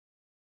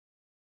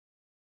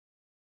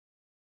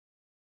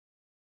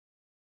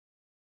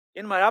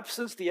In my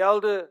absence, the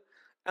elder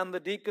and the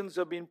deacons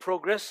have been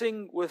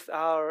progressing with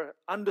our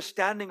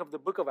understanding of the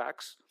book of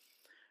Acts.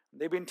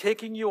 They've been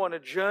taking you on a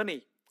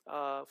journey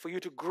for you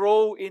to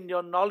grow in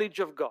your knowledge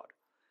of God,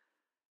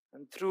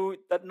 and through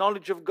that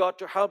knowledge of God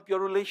to help your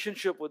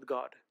relationship with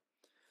God.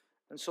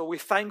 And so we're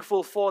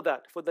thankful for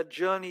that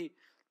journey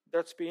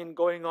that's been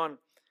going on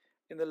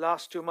in the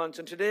last 2 months.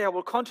 And today I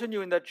will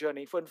continue in that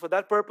journey. For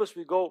that purpose,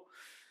 we go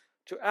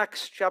to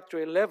Acts chapter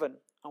 11,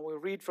 and we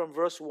read from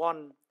verse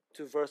 1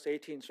 to verse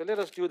 18. So let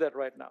us do that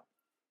right now.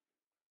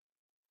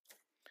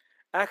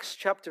 Acts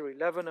chapter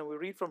 11, and we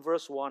read from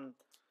verse 1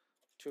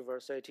 to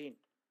verse 18.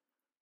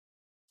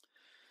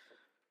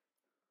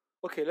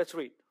 Okay, let's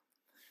read.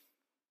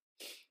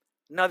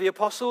 Now the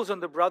apostles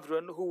and the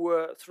brethren who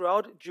were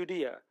throughout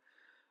Judea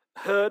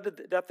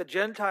heard that the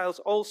Gentiles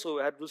also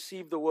had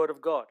received the word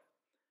of God.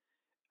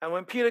 And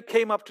when Peter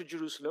came up to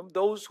Jerusalem,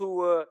 those who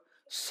were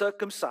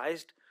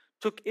circumcised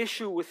took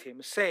issue with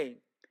him,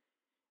 saying,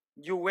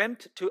 "You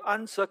went to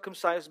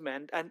uncircumcised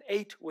men and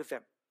ate with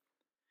them."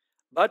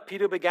 But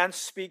Peter began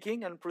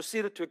speaking and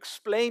proceeded to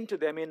explain to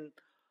them in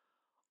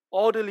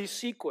orderly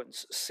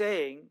sequence,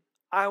 saying,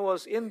 "I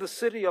was in the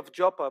city of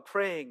Joppa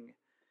praying,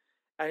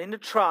 and in a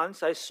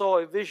trance I saw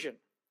a vision,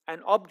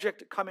 an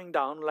object coming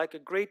down like a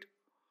great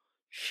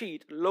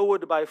sheet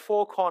lowered by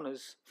 4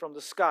 corners from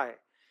the sky,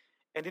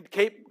 and it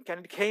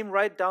came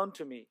right down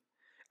to me.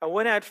 And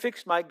when I had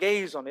fixed my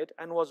gaze on it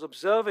and was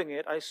observing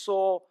it, I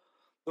saw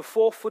the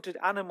 4-footed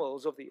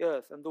animals of the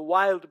earth, and the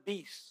wild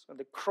beasts, and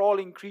the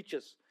crawling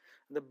creatures,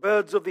 and the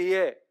birds of the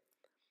air.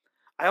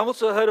 I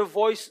also heard a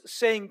voice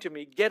saying to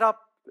me, 'Get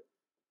up,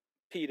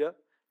 Peter,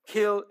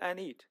 kill and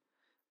eat.'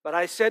 But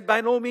I said,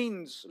 'By no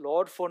means,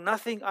 Lord, for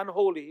nothing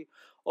unholy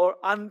or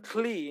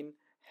unclean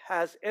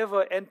has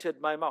ever entered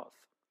my mouth.'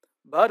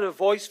 But a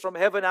voice from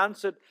heaven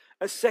answered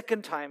a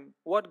second time,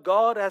 'What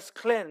God has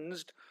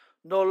cleansed,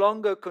 no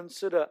longer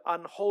consider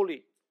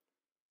unholy.'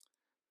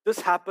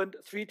 This happened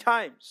 3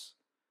 times,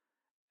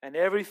 and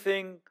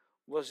everything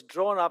was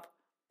drawn up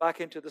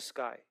back into the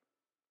sky.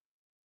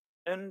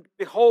 And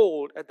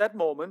behold, at that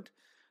moment,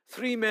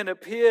 3 men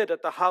appeared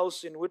at the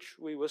house in which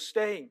we were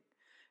staying,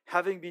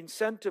 having been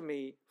sent to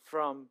me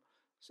from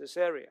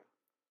Caesarea.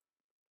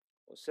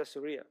 The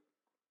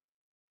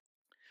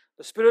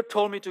Spirit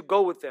told me to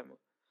go with them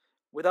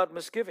without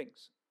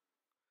misgivings.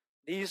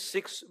 These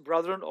 6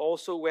 brethren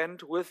also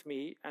went with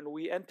me, and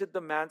we entered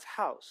the man's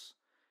house.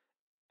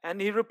 And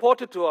he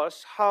reported to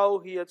us how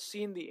he had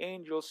seen the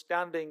angel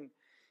standing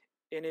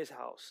in his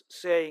house,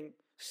 saying,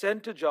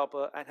 'Send to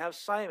Joppa and have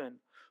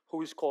Simon,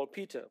 who is called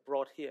Peter,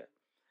 brought here.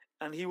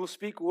 And he will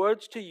speak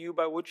words to you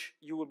by which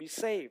you will be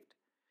saved,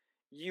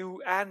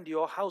 you and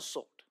your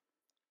household.'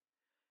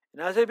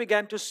 And as I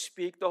began to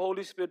speak, the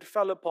Holy Spirit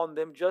fell upon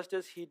them just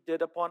as he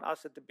did upon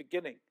us at the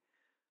beginning.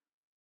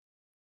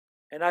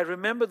 And I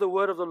remember the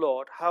word of the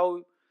Lord,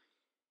 how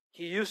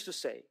he used to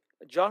say,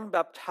 'John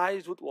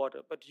baptized with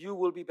water, but you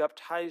will be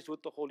baptized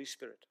with the Holy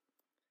Spirit.'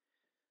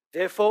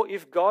 Therefore,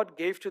 if God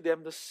gave to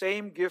them the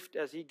same gift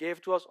as he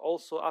gave to us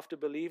also after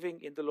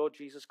believing in the Lord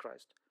Jesus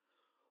Christ,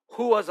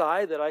 who was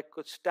I that I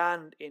could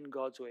stand in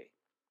God's way?"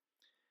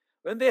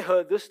 When they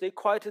heard this, they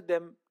quieted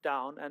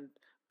down and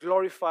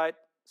glorified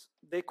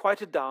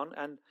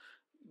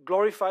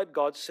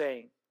God,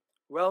 saying,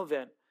 "Well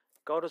then,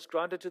 God has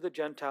granted to the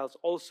Gentiles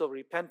also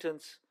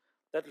repentance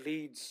that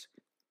leads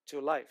to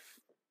life."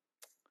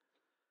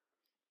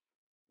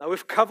 Now,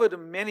 we've covered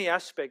many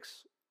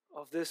aspects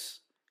of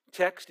this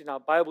text in our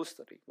Bible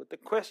study with the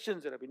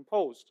questions that have been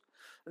posed.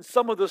 And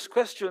some of those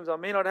questions I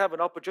may not have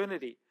an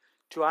opportunity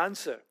to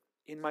answer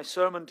in my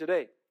sermon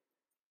today.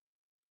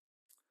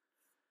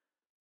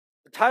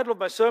 The title of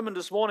my sermon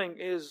this morning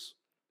is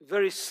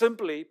very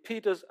simply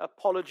Peter's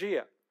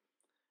Apologia.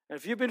 And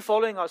if you've been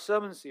following our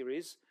sermon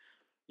series,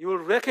 you will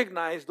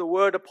recognize the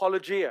word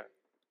apologia.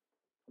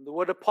 And the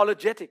word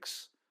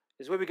apologetics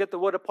is where we get the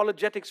word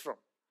apologetics from.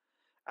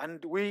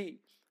 And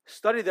we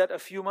studied that a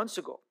few months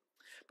ago.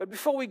 But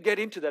before we get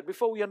into that,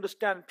 before we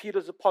understand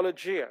Peter's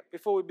apologia,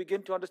 before we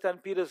begin to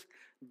understand Peter's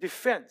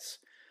defense,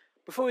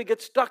 before we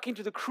get stuck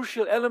into the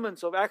crucial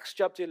elements of Acts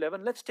chapter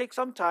 11, let's take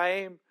some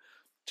time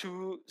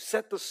to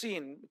set the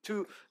scene,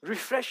 to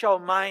refresh our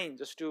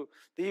minds as to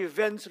the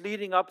events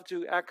leading up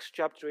to Acts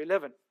chapter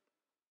 11.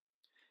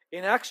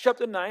 In Acts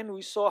chapter 9,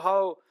 we saw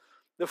how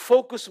the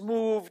focus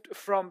moved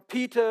from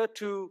Peter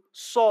to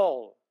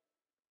Saul.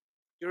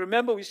 You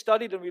remember we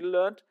studied and we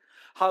learned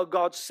how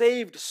God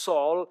saved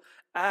Saul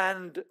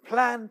and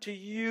planned to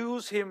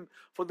use him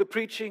for the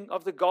preaching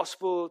of the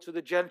gospel to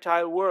the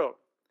Gentile world.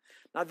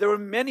 Now, there were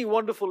many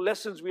wonderful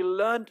lessons we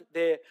learned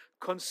there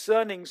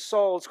concerning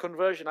Saul's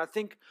conversion. I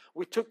think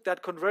we took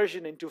that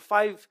conversion into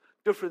 5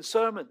 different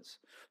sermons.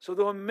 So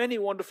there were many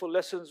wonderful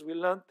lessons we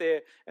learned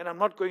there, and I'm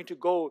not going to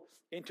go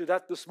into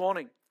that this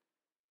morning.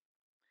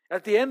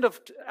 At the end of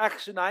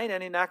Acts 9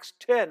 and in Acts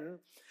 10,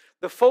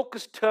 the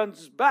focus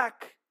turns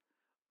back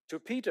to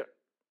Peter.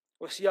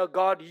 We see how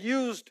God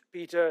used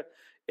Peter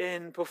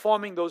in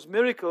performing those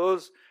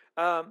miracles,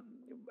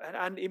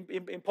 and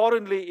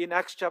importantly in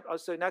Acts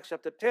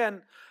chapter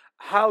 10,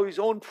 how his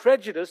own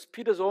prejudice,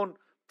 Peter's own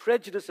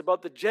prejudice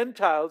about the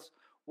Gentiles,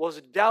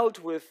 was dealt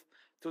with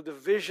through the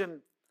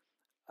vision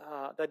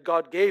that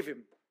God gave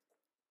him.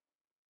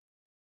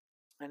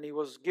 And he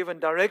was given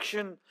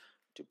direction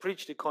to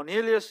preach to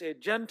Cornelius, a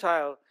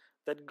Gentile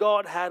that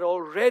God had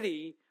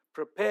already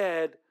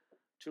prepared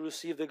to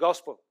receive the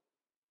gospel.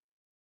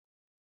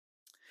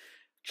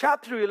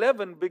 Chapter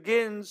 11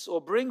 begins or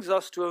brings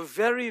us to a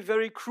very,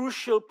 very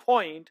crucial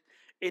point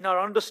in our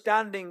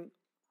understanding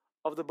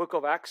of the book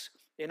of Acts,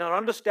 in our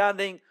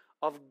understanding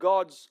of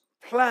God's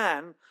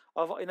plan,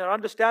 in our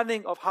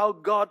understanding of how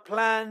God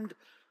planned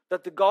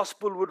that the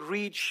gospel would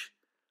reach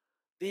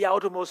the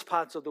outermost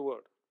parts of the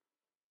world.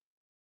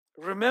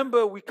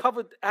 Remember, we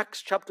covered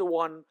Acts chapter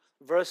 1,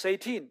 verse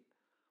 18.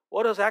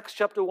 What does Acts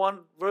chapter 1,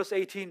 verse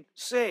 18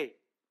 say?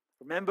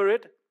 Remember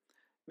it?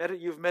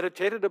 You've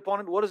meditated upon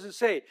it. What does it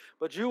say?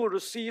 But you will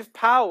receive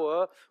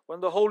power when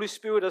the Holy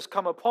Spirit has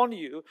come upon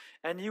you,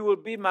 and you will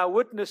be my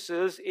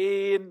witnesses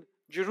in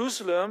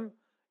Jerusalem,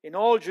 in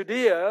all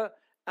Judea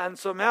and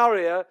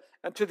Samaria,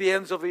 and to the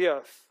ends of the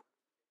earth.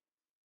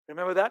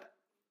 Remember that?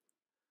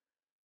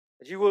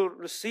 That you will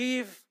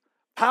receive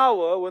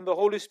power when the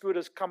Holy Spirit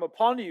has come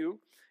upon you,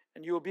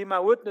 and you will be my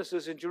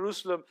witnesses in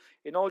Jerusalem,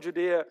 in all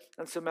Judea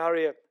and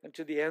Samaria, and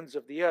to the ends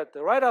of the earth.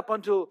 Right up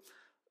until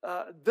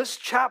this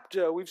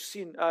chapter, we've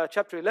seen,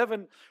 chapter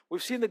 11,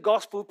 we've seen the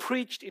gospel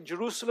preached in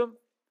Jerusalem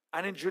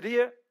and in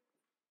Judea,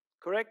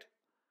 correct?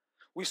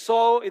 We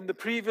saw in the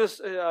previous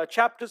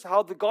chapters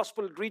how the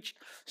gospel had reached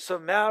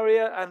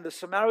Samaria, and the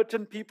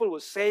Samaritan people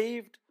were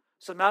saved.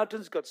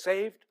 Samaritans got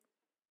saved.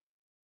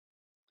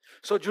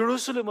 So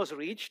Jerusalem was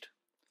reached.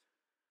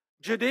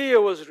 Judea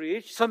was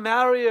reached.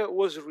 Samaria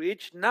was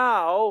reached.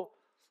 Now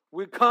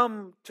we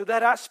come to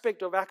that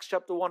aspect of Acts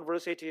chapter 1,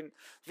 verse 18,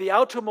 the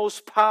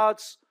outermost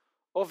parts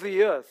of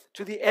the earth,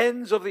 to the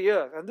ends of the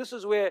earth. And this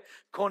is where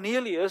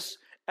Cornelius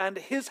and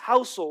his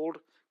household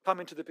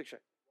come into the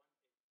picture.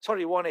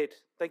 Sorry, 1:8.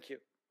 Thank you.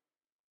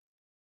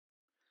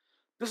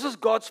 This is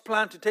God's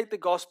plan to take the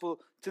gospel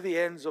to the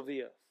ends of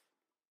the earth.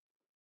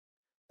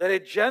 That a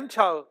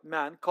Gentile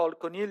man called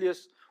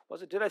Cornelius,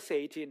 did I say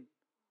 18?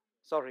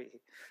 Sorry.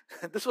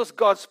 This was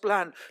God's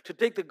plan to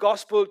take the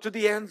gospel to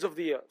the ends of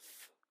the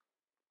earth.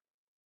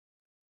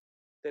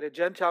 That a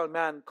Gentile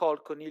man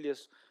called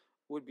Cornelius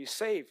would be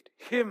saved,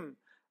 him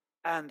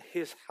and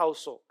his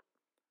household.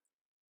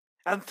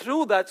 And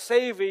through that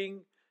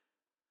saving,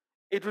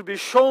 it would be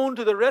shown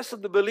to the rest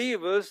of the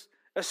believers,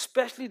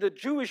 especially the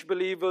Jewish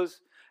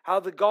believers, how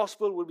the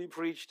gospel will be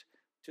preached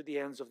to the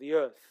ends of the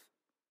earth.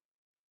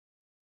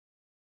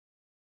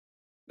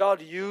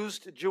 God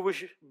used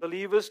Jewish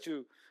believers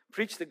to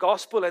preach the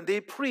gospel, and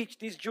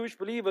these Jewish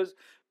believers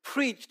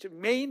preached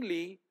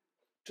mainly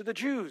to the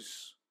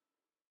Jews.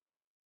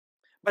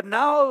 But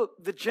now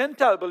the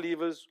Gentile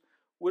believers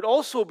would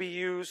also be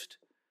used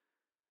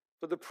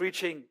for the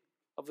preaching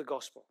of the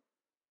gospel.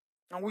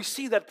 And we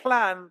see that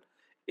plan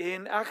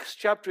in Acts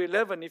chapter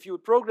 11. If you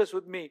would progress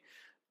with me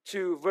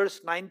to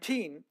verse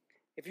 19,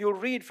 if you'll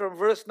read from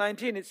verse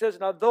 19, it says,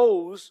 "Now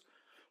those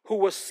who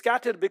were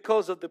scattered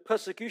because of the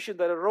persecution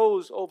that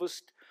arose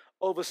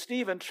over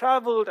Stephen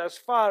traveled as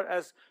far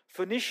as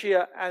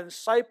Phoenicia and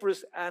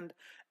Cyprus and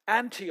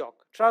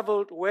Antioch."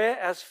 Traveled where?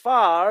 As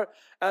far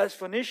as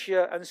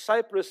Phoenicia and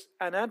Cyprus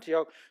and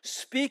Antioch,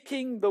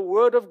 speaking the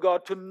word of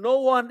God to no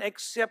one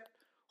except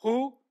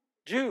who?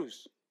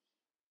 Jews.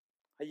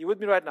 Are you with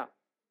me right now?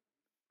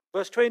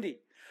 Verse 20.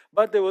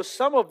 "But there were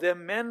some of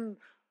them, men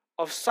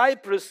of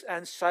Cyprus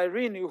and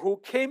Cyrene, who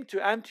came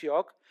to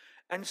Antioch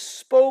and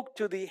spoke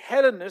to the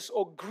Hellenists,"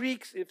 or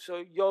Greeks, if so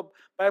your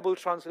Bible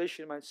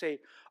translation might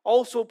say,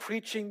 "also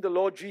preaching the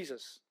Lord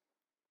Jesus.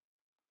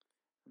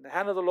 And the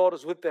hand of the Lord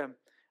was with them,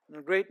 and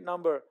a great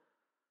number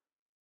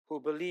who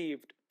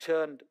believed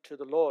turned to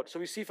the Lord." So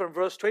we see from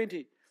verse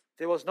 20,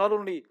 there was not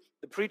only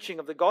the preaching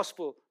of the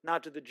gospel now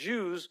to the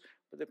Jews,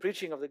 but the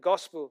preaching of the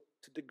gospel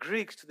to the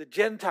Greeks, to the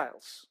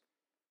Gentiles.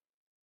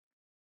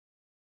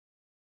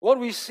 What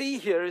we see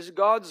here is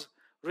God's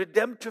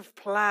redemptive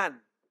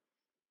plan.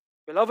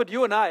 Beloved,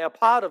 you and I are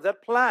part of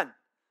that plan.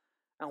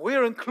 And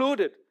we're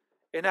included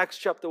in Acts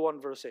chapter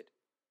 1, verse 8.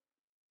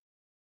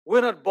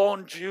 We're not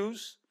born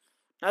Jews.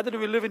 Neither do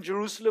we live in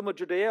Jerusalem or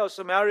Judea or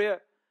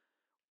Samaria.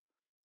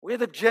 We're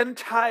the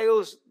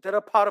Gentiles that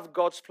are part of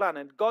God's plan.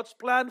 And God's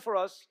plan for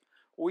us,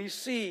 we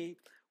see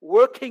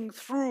working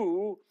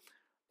through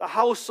the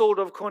household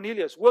of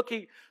Cornelius,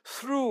 working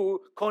through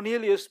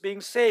Cornelius being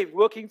saved,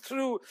 working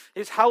through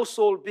his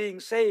household being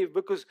saved,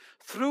 because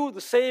through the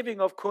saving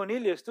of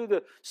Cornelius, through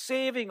the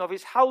saving of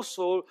his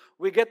household,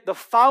 we get the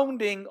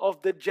founding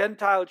of the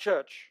Gentile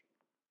church.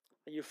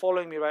 Are you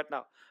following me right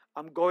now?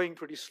 I'm going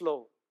pretty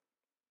slow.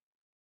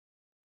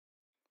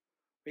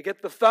 We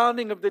get the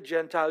founding of the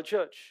Gentile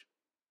church.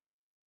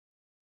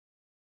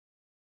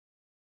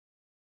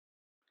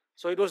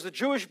 So it was the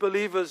Jewish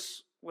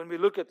believers, when we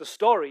look at the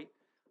story,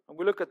 and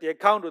we look at the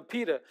account with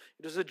Peter,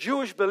 it was the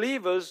Jewish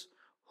believers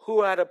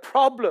who had a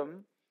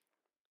problem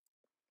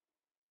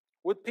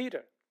with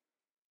Peter.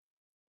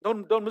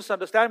 Don't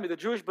misunderstand me. The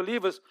Jewish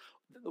believers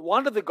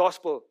wanted the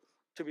gospel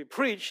to be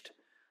preached,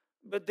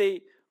 but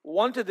they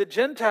wanted the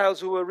Gentiles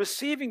who were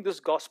receiving this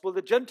gospel,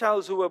 the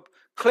Gentiles who were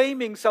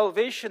claiming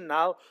salvation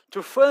now,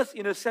 to first,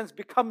 in a sense,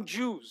 become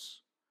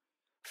Jews,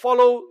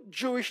 follow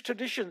Jewish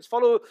traditions,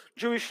 follow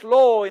Jewish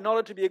law in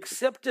order to be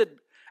accepted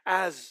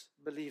as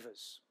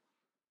believers.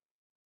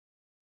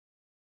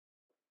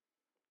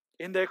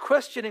 In their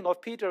questioning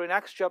of Peter in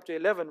Acts chapter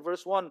 11,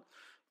 verse 1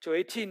 to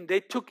 18, they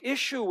took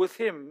issue with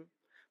him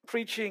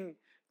preaching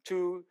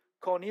to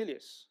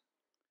Cornelius.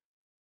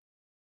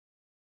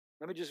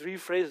 Let me just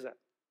rephrase that.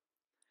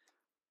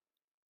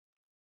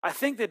 I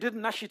think they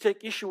didn't actually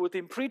take issue with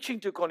him preaching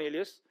to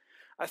Cornelius.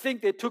 I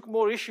think they took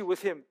more issue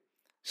with him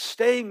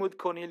staying with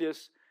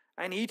Cornelius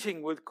and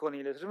eating with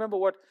Cornelius. Remember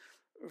what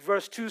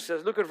verse 2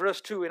 says. Look at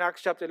verse 2 in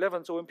Acts chapter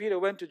 11. So when Peter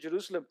went to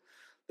Jerusalem,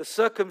 the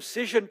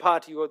circumcision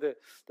party, or the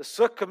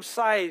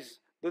circumcised,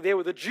 they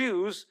were the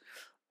Jews,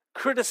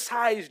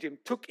 criticized him,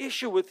 took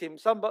issue with him.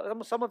 Some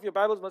of your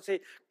Bibles must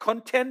say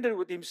contended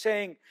with him,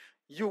 saying,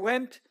 "You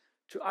went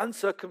to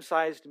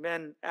uncircumcised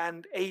men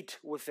and ate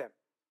with them."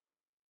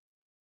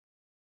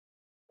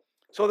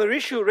 So the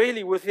issue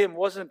really with him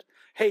wasn't,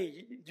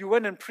 hey, you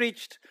went and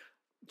preached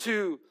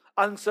to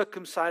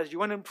uncircumcised, you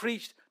went and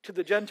preached to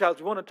the Gentiles,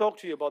 we want to talk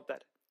to you about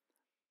that.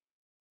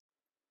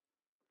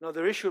 No,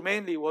 the issue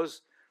mainly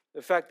was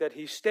the fact that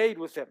he stayed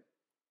with them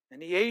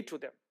and he ate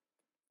with them.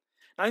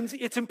 Now,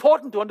 it's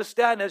important to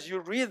understand as you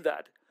read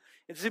that,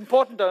 it's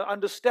important to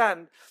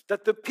understand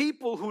that the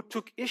people who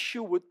took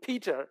issue with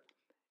Peter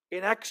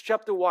in Acts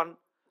chapter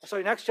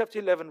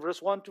 11,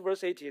 verse 1 to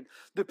verse 18,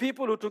 the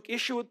people who took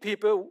issue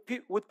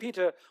with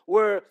Peter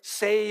were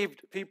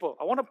saved people.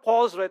 I want to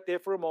pause right there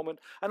for a moment,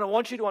 and I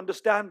want you to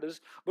understand this,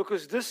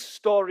 because this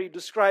story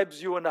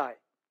describes you and I.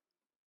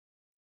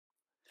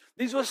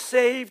 These were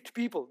saved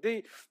people.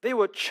 They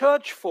were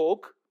church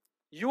folk,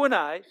 you and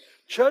I,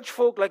 church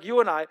folk like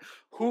you and I,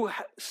 who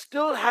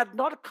still had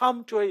not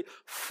come to a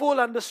full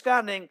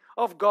understanding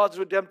of God's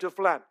redemptive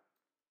plan.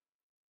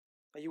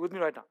 Are you with me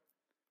right now?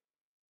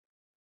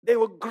 They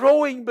were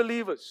growing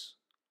believers.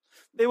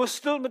 They were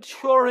still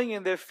maturing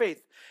in their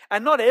faith.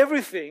 And not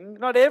everything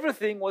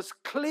was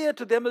clear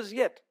to them as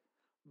yet.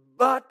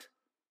 But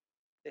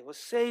they were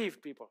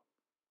saved people.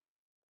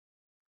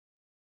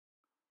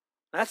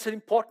 That's an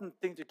important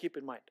thing to keep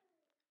in mind.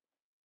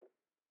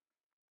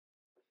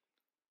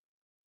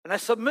 And I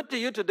submit to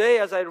you today,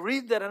 as I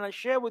read that and I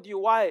share with you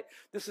why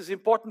this is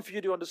important for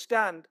you to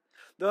understand,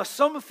 there are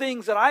some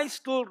things that I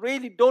still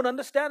really don't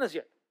understand as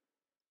yet.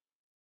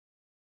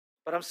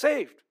 But I'm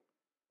saved.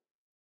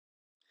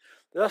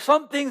 There are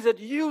some things that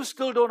you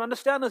still don't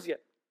understand as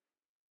yet.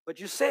 But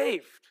you're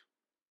saved.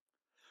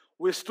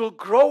 We're still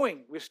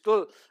growing. We're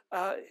still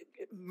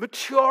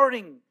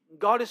maturing.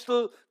 God is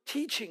still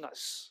teaching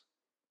us.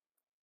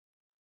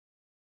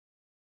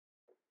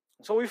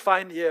 So we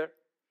find here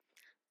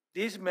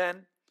these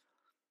men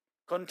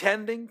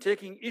contending,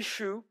 taking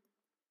issue,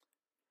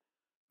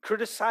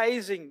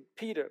 criticizing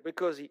Peter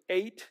because he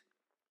ate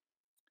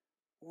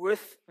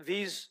with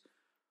these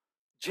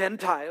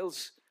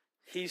Gentiles.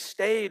 He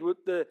stayed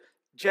with the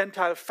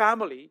Gentile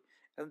family,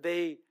 and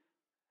they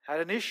had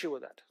an issue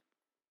with that.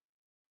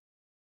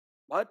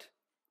 But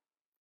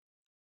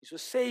these were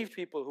saved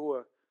people who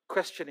were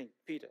questioning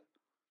Peter.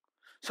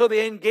 So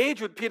they engage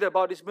with Peter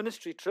about his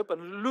ministry trip,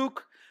 and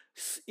Luke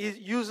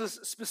uses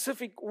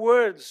specific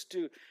words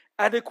to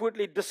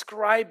adequately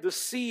describe the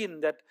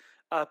scene that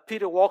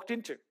Peter walked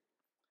into.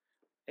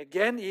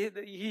 Again, he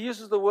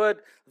uses the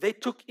word, they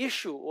took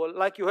issue, or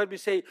like you heard me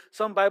say,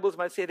 some Bibles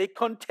might say they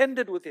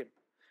contended with him.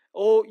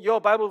 Or your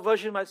Bible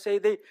version might say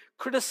they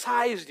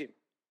criticized him.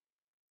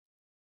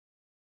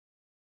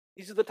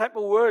 These are the type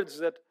of words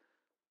that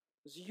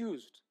is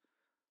used.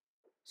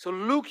 So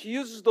Luke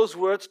uses those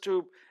words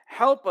to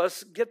help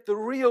us get the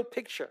real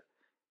picture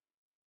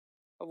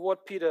of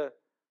what Peter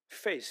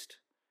faced.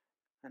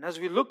 And as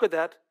we look at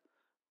that,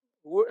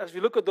 as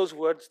we look at those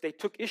words, they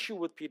took issue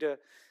with Peter,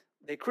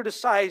 they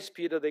criticized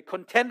Peter, they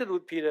contended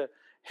with Peter,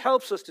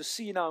 helps us to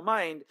see in our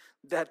mind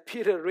that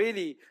Peter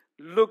really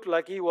looked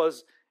like he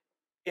was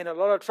in a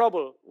lot of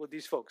trouble with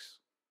these folks.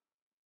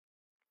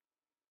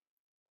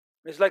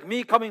 It's like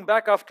me coming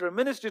back after a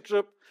ministry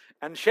trip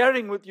and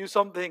sharing with you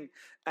something,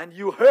 and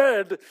you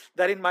heard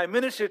that in my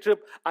ministry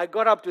trip I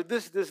got up to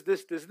this.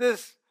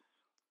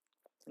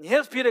 And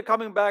here's Peter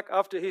coming back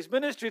after his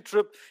ministry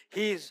trip.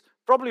 He's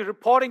probably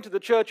reporting to the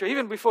church, or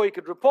even before he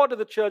could report to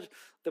the church,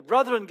 the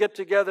brethren get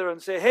together and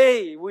say,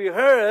 hey, we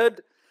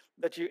heard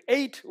that you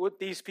ate with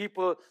these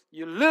people,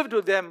 you lived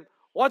with them,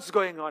 what's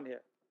going on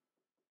here?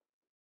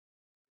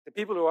 The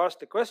people who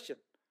asked the question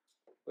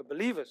were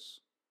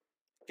believers.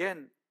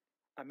 Again,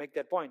 I make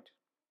that point.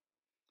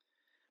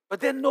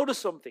 But then notice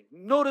something.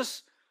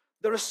 Notice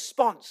the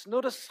response.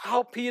 Notice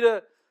how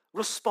Peter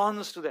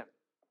responds to them.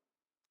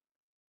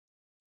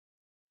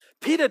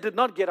 Peter did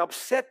not get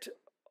upset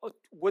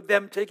with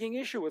them taking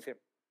issue with him.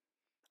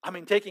 I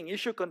mean, taking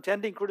issue,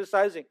 contending,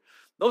 criticizing.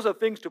 Those are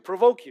things to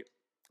provoke you.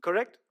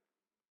 Correct?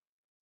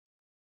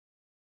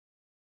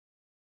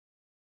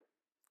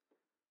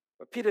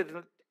 But Peter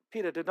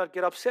did not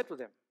get upset with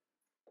them.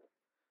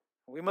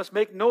 We must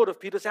make note of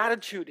Peter's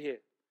attitude here.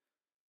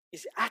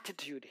 His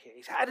attitude here.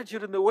 His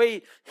attitude in the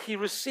way he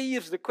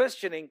receives the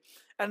questioning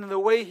and in the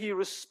way he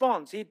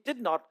responds. He did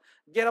not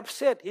get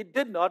upset. He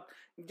did not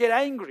get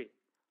angry.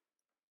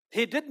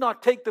 He did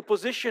not take the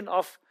position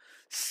of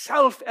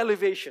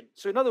self-elevation.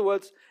 So in other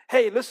words,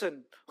 hey,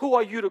 listen, who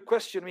are you to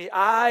question me?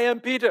 I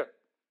am Peter.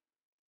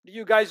 Do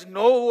you guys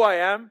know who I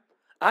am?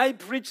 I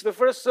preached the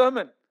first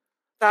sermon.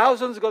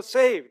 Thousands got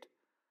saved.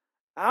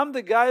 I'm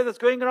the guy that's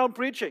going around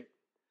preaching.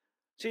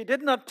 So he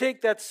did not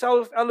take that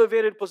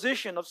self-elevated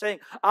position of saying,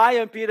 I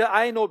am Peter,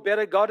 I know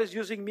better, God is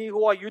using me,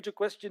 who are you to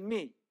question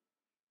me?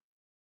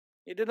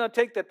 He did not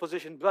take that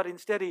position, but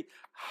instead he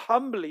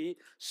humbly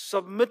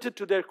submitted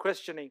to their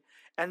questioning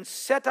and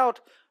set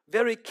out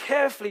very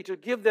carefully to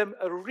give them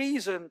a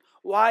reason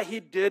why he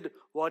did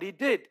what he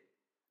did.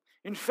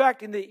 In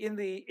fact, in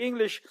the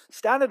English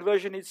Standard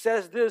Version, it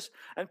says this,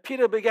 and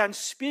Peter began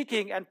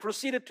speaking and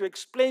proceeded to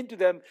explain to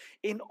them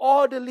in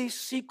orderly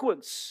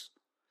sequence.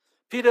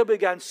 Peter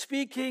began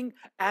speaking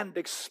and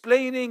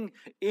explaining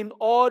in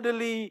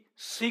orderly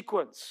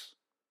sequence.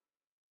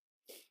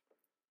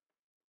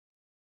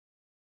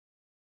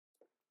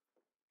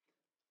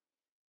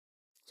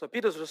 So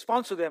Peter's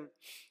response to them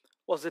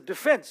was a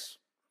defense,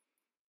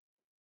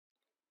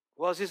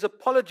 was his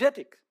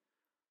apologetic,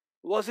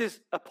 was his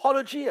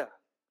apologia.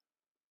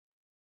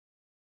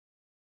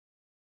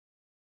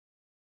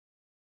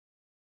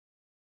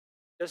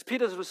 Does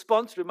Peter's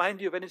response remind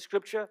you of any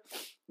scripture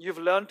you've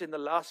learned in the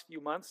last few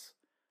months?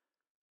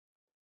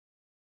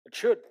 It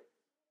should.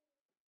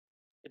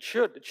 It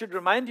should. It should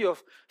remind you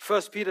of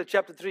 1 Peter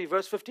chapter 3,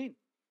 verse 15.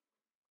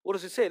 What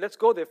does it say? Let's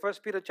go there. 1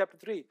 Peter chapter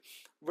 3,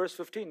 verse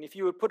 15. If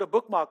you would put a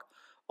bookmark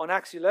on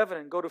Acts 11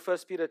 and go to 1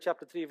 Peter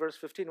chapter 3, verse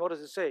 15, what does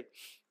it say?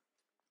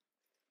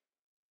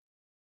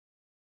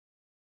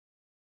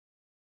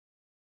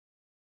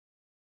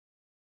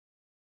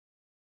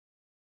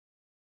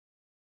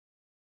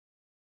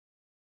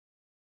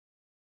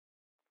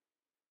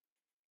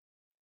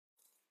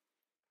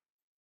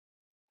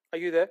 Are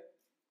you there?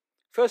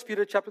 1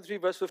 Peter chapter 3,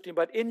 verse 15.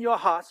 But in your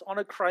hearts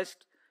honor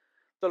Christ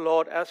the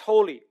Lord as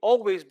holy,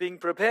 always being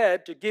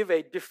prepared to give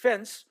a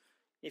defense.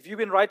 If you've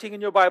been writing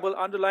in your Bible,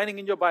 underlining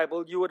in your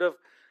Bible, you would have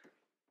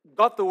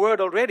got the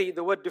word already,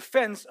 the word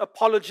defense,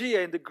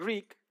 apologia in the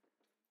Greek.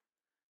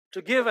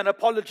 To give an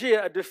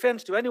apologia, a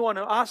defense to anyone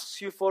who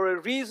asks you for a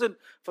reason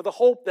for the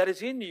hope that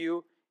is in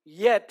you,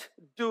 yet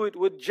do it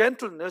with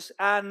gentleness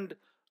and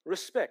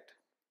respect.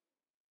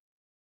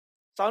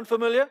 Sound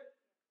familiar?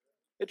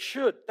 It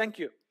should. Thank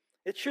you.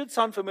 It should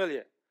sound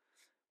familiar.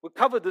 We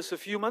covered this a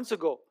few months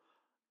ago.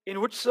 In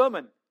which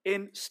sermon?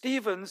 In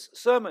Stephen's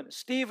sermon.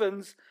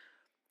 Stephen's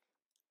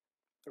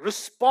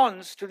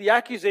response to the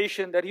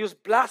accusation that he was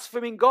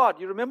blaspheming God.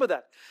 You remember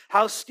that?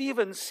 How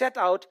Stephen set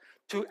out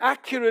to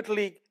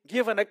accurately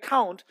give an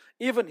account,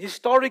 even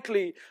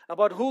historically,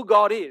 about who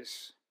God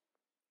is.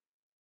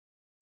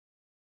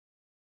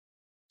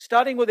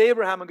 Starting with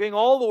Abraham and going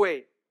all the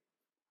way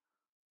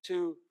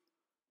to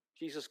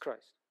Jesus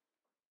Christ.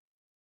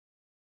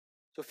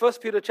 So 1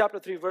 Peter chapter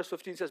 3 verse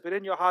 15 says, but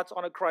in your hearts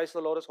honor Christ the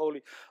Lord as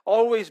holy,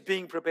 always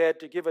being prepared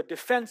to give a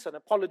defense and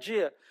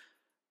apologia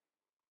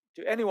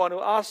to anyone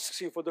who asks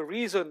you for the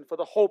reason for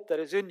the hope that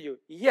is in you,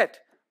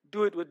 yet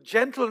do it with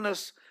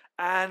gentleness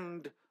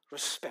and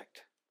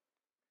respect.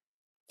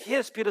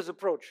 Here's Peter's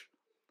approach.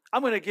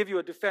 I'm going to give you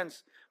a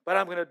defense, but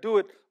I'm going to do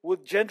it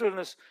with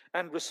gentleness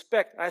and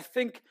respect. I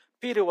think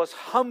Peter was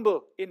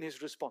humble in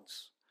his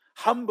response.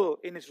 Humble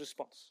in his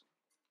response.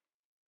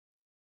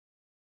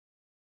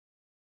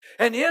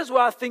 And here's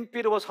why I think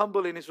Peter was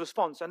humble in his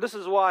response. And this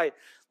is why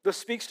this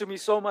speaks to me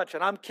so much.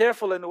 And I'm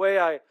careful in the way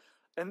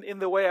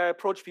I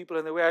approach people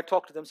and the way I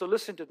talk to them. So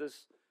listen to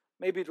this.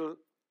 Maybe it will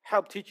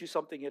help teach you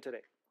something here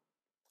today.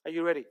 Are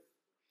you ready?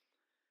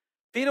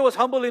 Peter was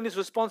humble in his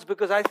response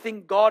because I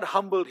think God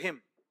humbled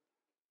him.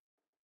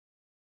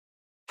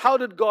 How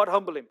did God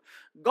humble him?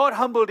 God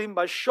humbled him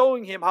by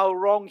showing him how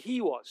wrong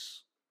he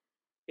was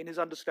in his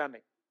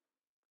understanding.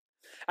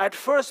 At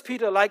first,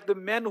 Peter, like the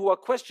men who are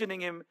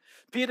questioning him,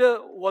 Peter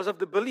was of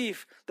the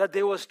belief that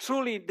there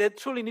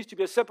truly needs to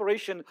be a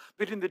separation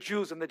between the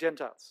Jews and the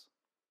Gentiles.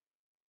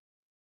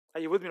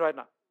 Are you with me right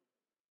now?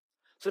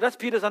 So that's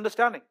Peter's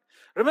understanding.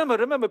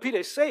 Remember, Peter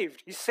is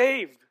saved. He's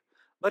saved.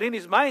 But in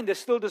his mind, there's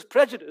still this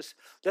prejudice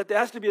that there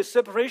has to be a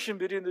separation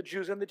between the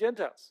Jews and the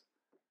Gentiles.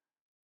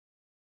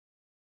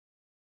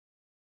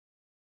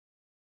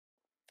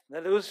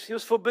 That he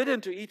was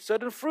forbidden to eat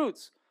certain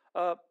foods.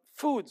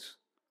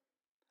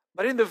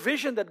 But in the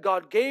vision that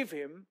God gave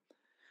him,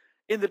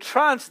 in the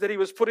trance that he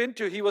was put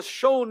into, he was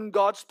shown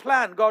God's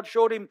plan. God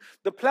showed him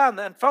the plan.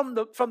 And from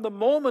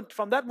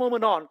that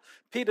moment on,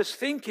 Peter's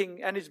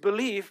thinking and his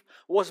belief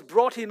was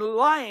brought in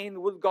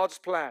line with God's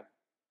plan.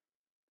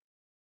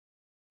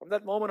 From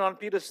that moment on,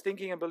 Peter's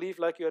thinking and belief,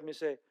 like you heard me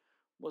say,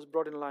 was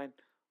brought in line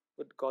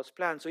with God's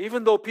plan. So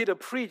even though Peter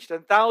preached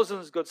and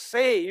thousands got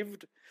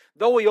saved,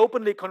 though he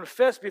openly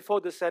confessed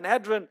before the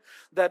Sanhedrin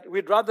that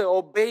we'd rather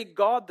obey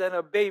God than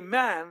obey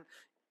man,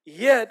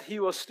 yet he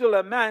was still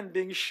a man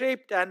being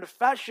shaped and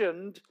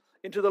fashioned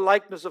into the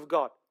likeness of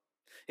God.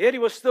 Here he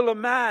was still a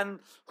man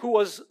who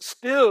was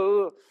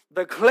still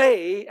the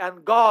clay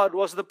and God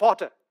was the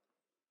potter.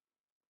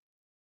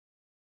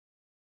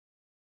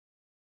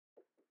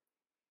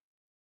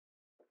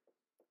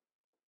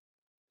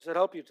 Does that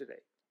help you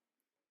today?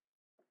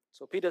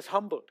 So Peter's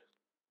humbled.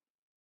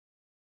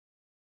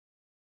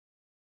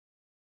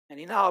 And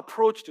he now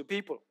approached to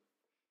people.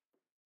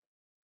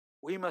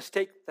 We must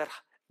take that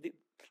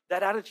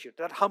attitude,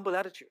 that humble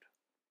attitude.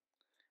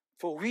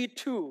 For we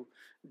too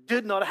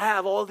did not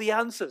have all the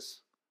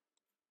answers.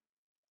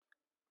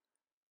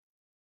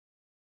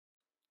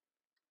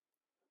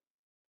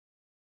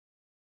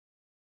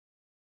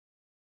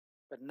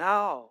 But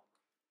now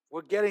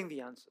we're getting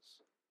the answers.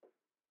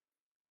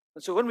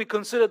 And so when we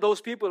consider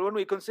those people, when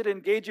we consider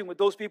engaging with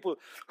those people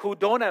who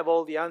don't have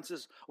all the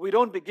answers, we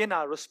don't begin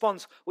our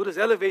response with this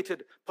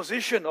elevated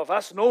position of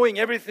us knowing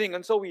everything,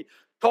 and so we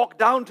talk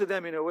down to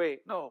them in a way.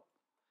 No.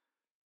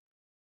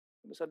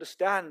 We must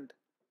understand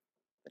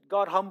that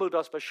God humbled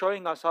us by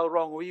showing us how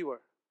wrong we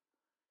were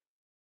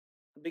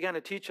and began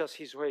to teach us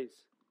His ways.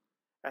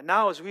 And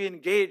now as we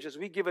engage, as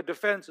we give a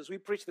defense, as we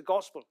preach the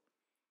gospel,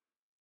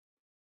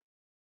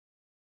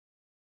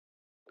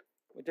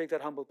 we take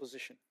that humble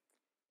position.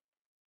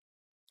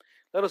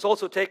 Let us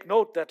also take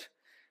note that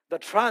the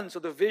trance or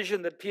the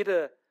vision that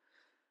Peter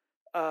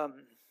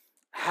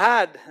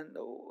had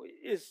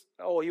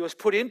he was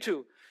put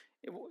into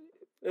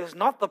is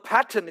not the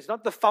pattern, it's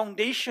not the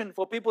foundation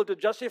for people to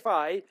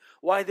justify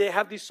why they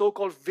have these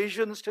so-called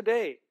visions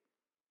today.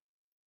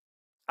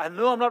 I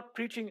know I'm not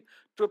preaching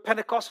to a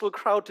Pentecostal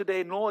crowd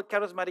today, nor a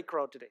charismatic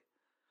crowd today.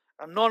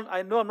 I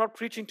know I'm not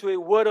preaching to a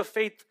word of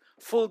faith,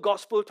 full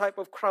gospel type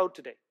of crowd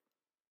today.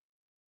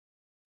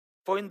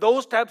 For in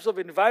those types of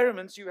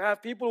environments, you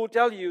have people who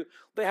tell you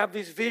they have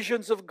these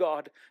visions of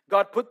God.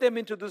 God put them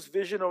into this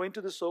vision or into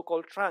the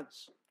so-called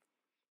trance.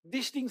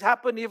 These things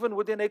happen even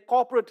within a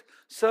corporate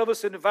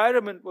service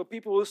environment where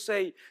people will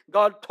say,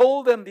 God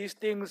told them these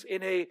things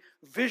in a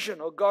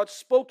vision, or God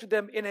spoke to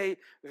them in a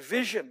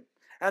vision.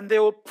 And they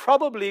will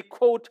probably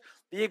quote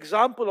the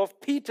example of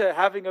Peter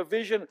having a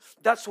vision.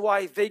 That's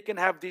why they can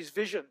have these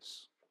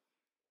visions.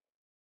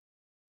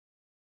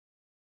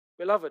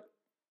 Beloved,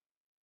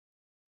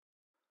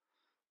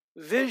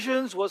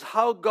 visions was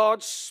how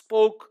God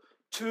spoke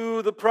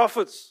to the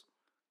prophets.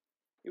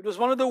 It was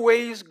one of the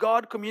ways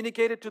God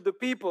communicated to the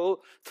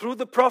people through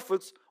the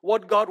prophets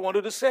what God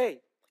wanted to say.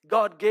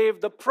 God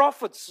gave the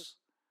prophets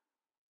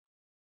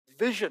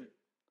vision,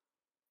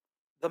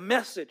 the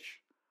message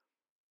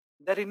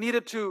that He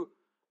needed to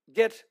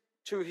get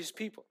to His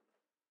people.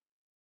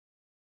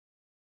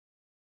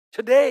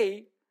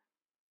 Today,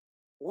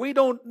 we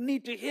don't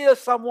need to hear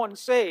someone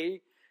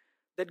say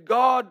that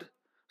God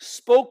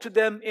spoke to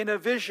them in a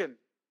vision.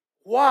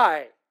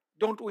 Why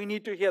don't we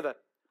need to hear that?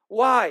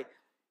 Why?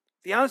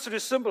 The answer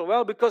is simple.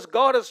 Well, because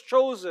God has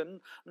chosen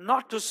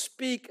not to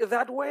speak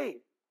that way.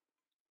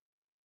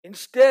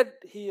 Instead,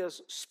 He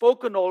has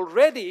spoken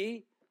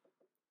already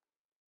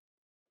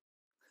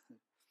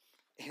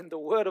in the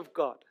Word of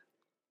God,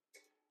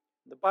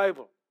 the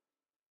Bible.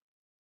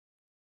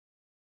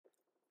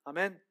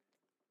 Amen.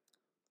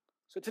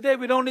 So today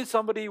we don't need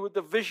somebody with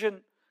the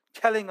vision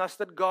telling us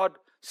that God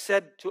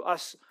said to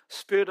us,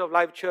 Spirit of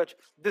Life Church,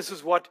 this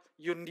is what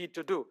you need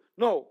to do.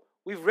 No,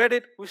 we've read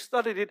it, we've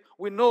studied it,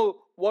 we know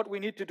what we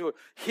need to do.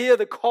 Hear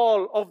the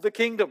call of the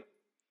kingdom.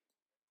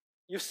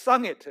 You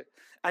sung it,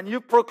 and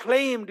you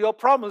proclaimed your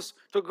promise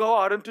to go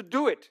out and to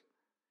do it.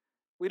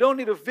 We don't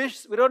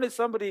need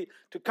somebody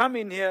to come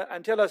in here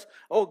and tell us,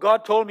 oh,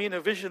 God told me in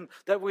a vision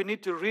that we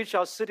need to reach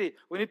our city,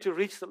 we need to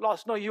reach the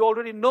lost. No, you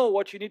already know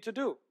what you need to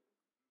do.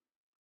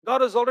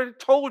 God has already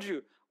told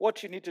you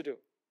what you need to do.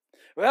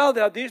 Well,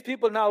 there are these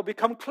people now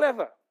become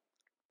clever.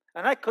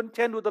 And I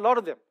contend with a lot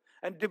of them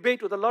and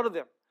debate with a lot of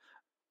them.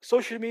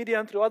 Social media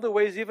and through other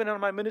ways, even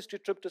on my ministry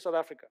trip to South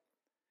Africa.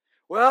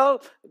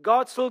 Well,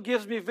 God still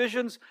gives me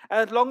visions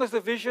as long as the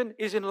vision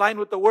is in line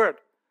with the Word.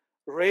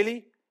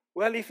 Really?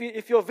 Well,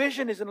 if your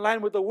vision is in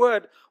line with the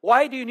Word,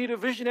 why do you need a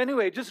vision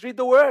anyway? Just read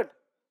the Word.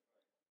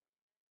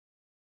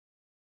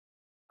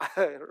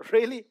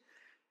 Really?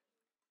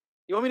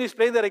 You want me to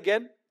explain that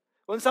again?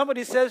 When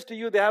somebody says to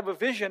you they have a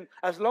vision,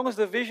 as long as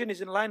the vision is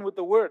in line with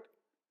the Word,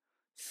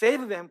 say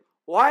to them,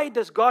 why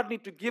does God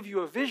need to give you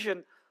a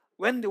vision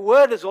when the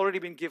Word has already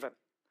been given?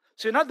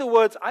 So in other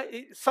words,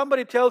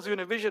 somebody tells you in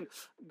a vision,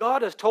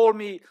 God has told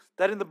me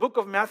that in the book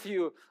of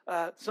Matthew,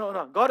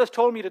 God has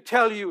told me to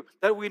tell you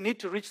that we need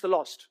to reach the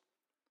lost.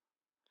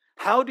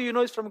 How do you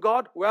know it's from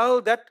God?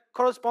 Well, that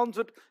corresponds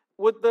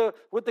with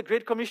the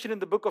Great Commission in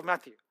the book of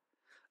Matthew.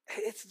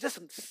 It's just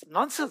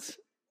nonsense.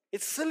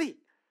 It's silly.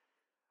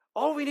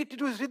 All we need to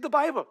do is read the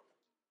Bible.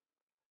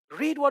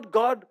 Read what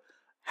God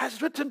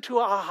has written to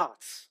our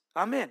hearts.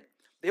 Amen.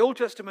 The Old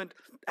Testament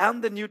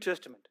and the New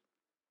Testament.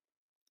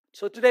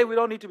 So today we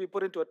don't need to be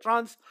put into a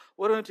trance.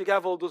 We don't need to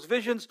have all those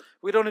visions.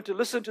 We don't need to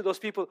listen to those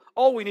people.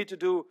 All we need to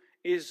do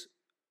is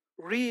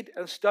read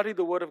and study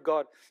the Word of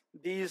God.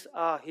 These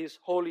are His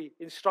holy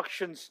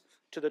instructions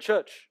to the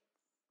church.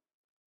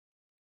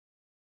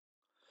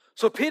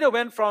 So Peter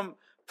went from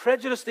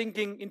prejudiced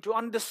thinking into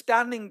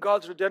understanding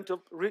God's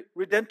redemptive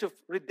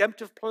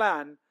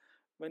plan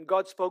when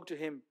God spoke to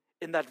him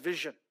in that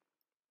vision.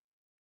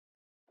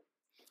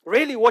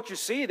 Really what you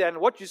see then,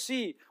 what you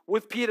see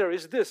with Peter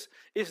is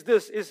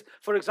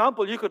for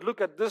example, you could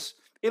look at this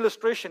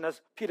illustration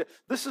as Peter.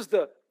 This is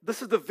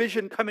the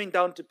vision coming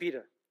down to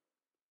Peter.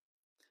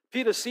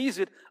 Peter sees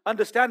it,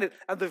 understands it,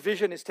 and the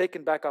vision is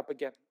taken back up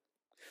again.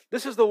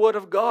 This is the word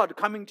of God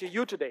coming to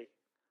you today.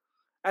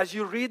 As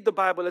you read the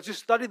Bible, as you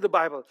study the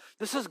Bible,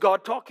 this is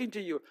God talking to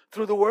you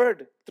through the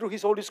word, through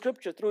his Holy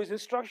Scripture, through his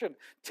instruction,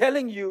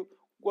 telling you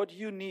what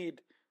you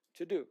need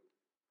to do.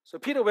 So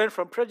Peter went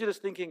from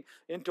prejudiced thinking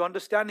into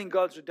understanding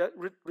God's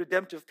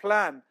redemptive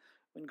plan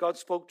when God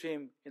spoke to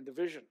him in the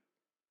vision.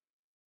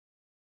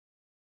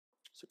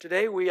 So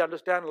today we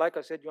understand, like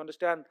I said, you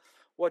understand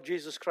what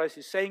Jesus Christ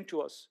is saying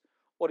to us,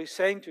 what he's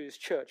saying to his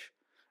church.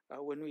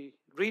 When we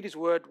read his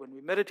word, when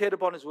we meditate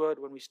upon his word,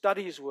 when we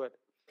study his word,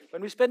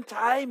 when we spend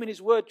time in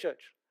his word,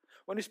 church,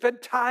 when we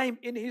spend time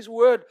in his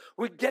word,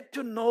 we get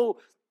to know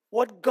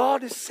what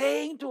God is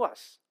saying to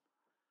us.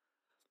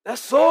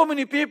 There's so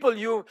many people,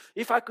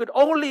 if I could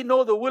only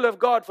know the will of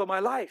God for my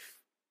life.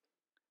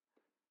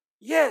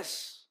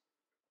 Yes.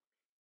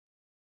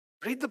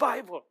 Read the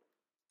Bible.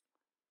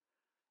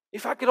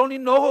 If I could only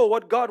know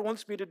what God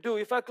wants me to do,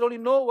 if I could only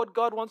know what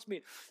God wants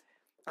me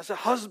as a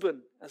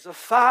husband, as a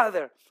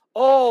father,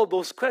 all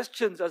those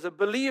questions as a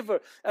believer,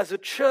 as a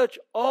church,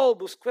 all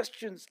those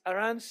questions are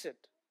answered.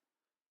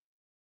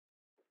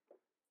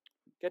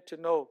 We get to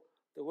know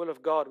the will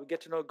of God. We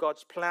get to know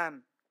God's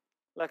plan.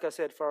 Like I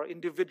said, for our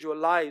individual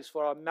lives,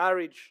 for our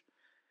marriage,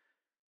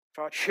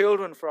 for our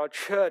children, for our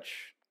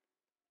church.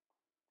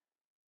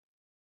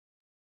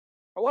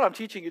 And what I'm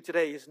teaching you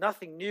today is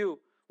nothing new.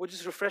 We're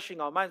just refreshing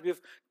our minds.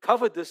 We've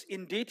covered this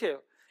in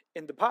detail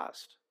in the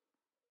past.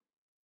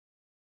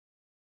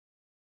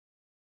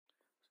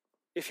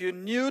 If you're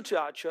new to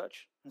our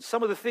church, and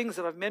some of the things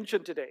that I've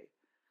mentioned today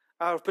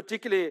are of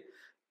particular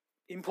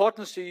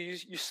importance to you,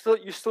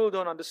 you still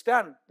don't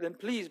understand, then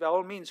please, by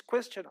all means,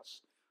 question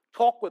us.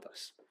 Talk with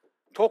us.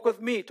 Talk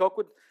with me. Talk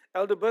with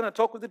Elder Bernard.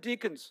 Talk with the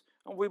deacons.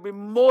 And we'll be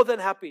more than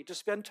happy to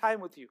spend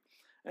time with you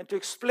and to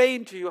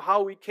explain to you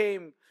how we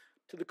came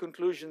to the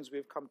conclusions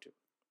we've come to.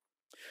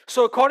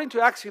 So according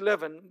to Acts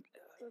 11,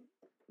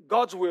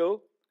 God's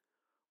will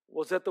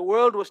was that the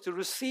world was to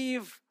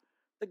receive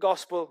the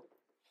gospel.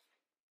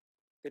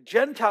 The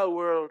Gentile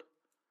world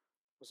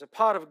was a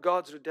part of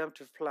God's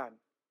redemptive plan.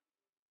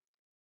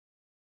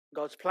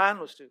 God's plan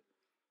was to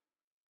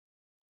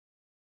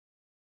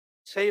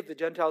save the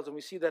Gentiles, and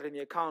we see that in the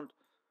account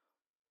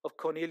of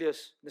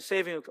Cornelius, the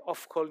saving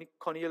of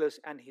Cornelius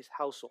and his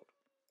household.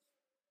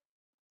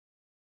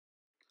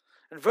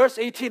 And verse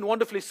 18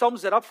 wonderfully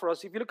sums that up for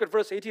us. If you look at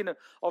verse 18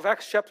 of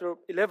Acts chapter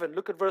 11,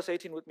 look at verse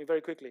 18 with me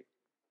very quickly.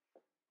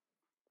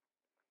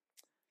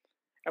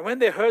 And when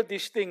they heard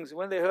these things,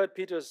 when they heard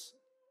Peter's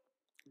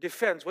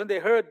defense, when they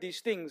heard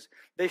these things,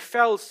 they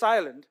fell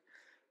silent,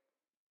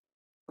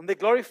 and they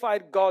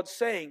glorified God,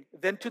 saying,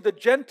 "Then to the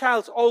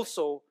Gentiles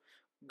also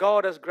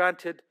God has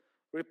granted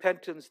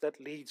repentance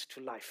that leads to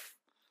life."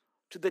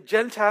 To the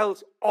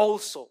Gentiles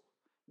also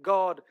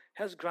God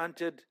has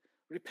granted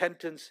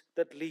repentance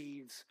that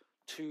leads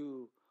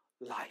to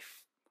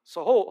life.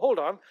 So hold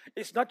on.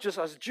 It's not just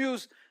us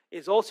Jews,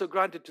 it's also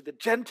granted to the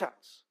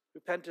Gentiles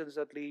repentance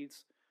that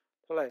leads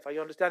to life. Are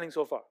you understanding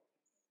so far?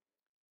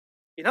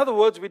 In other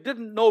words, we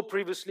didn't know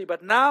previously,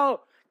 but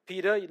now,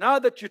 Peter, now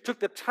that you took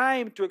the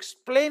time to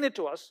explain it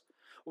to us,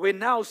 we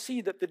now see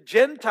that the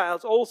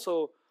Gentiles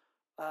also,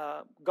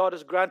 God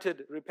has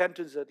granted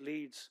repentance that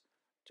leads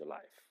to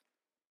life.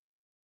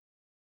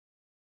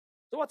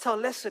 So what's our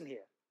lesson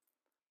here?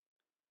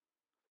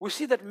 We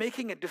see that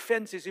making a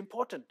defense is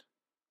important.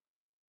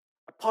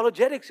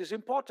 Apologetics is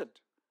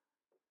important.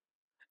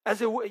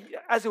 As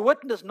a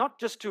witness, not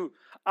just to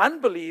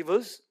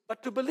unbelievers,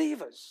 but to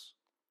believers.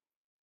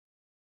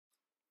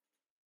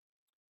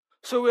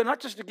 So we're not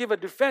just to give a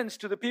defense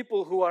to the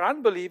people who are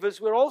unbelievers,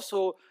 we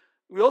also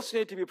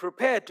need to be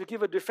prepared to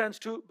give a defense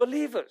to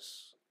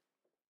believers.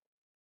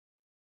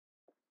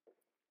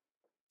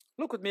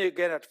 Look with me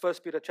again at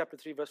 1 Peter chapter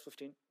 3, verse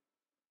 15.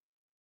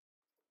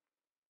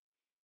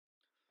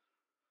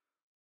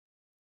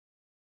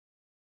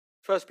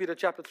 1 Peter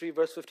chapter 3,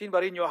 verse 15.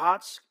 But in your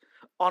hearts,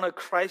 honor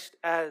Christ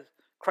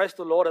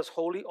the Lord as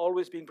holy,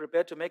 always being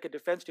prepared to make a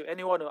defense to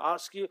anyone who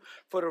asks you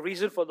for a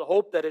reason for the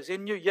hope that is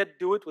in you, yet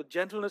do it with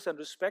gentleness and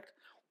respect.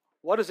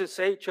 What does it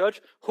say,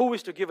 church? Who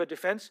is to give a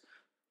defense?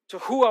 To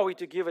who are we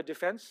to give a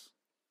defense?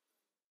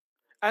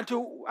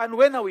 And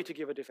when are we to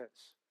give a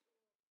defense?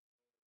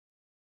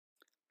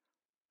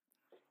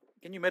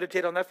 Can you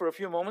meditate on that for a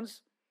few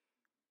moments?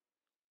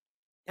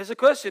 Here's a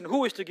question.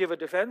 Who is to give a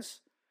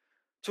defense?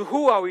 To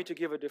who are we to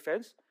give a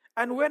defense?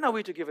 And when are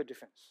we to give a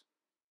defense?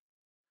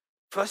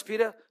 1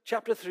 Peter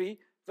chapter 3,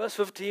 verse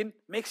 15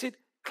 makes it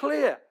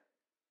clear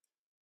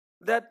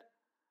that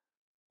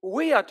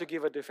we are to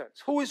give a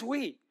defense. Who is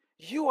we?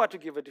 You are to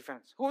give a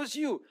defense. Who is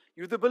you?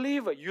 You the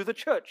believer. You the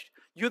church.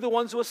 You the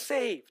ones who are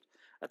saved.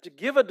 Are to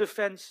give a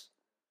defense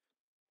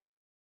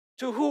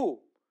To who?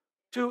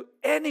 To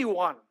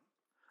anyone.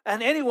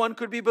 And anyone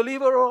could be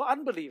believer or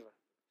unbeliever.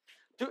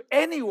 To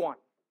anyone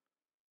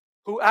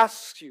who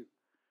asks you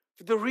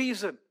for the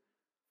reason,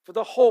 for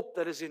the hope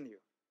that is in you.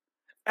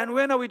 And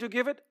when are we to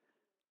give it?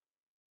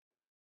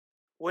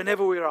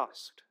 Whenever we're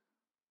asked.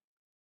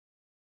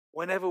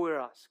 Whenever we're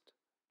asked.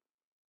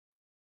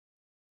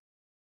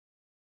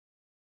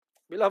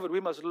 Beloved,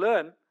 we must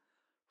learn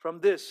from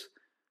this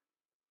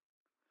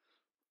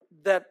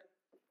that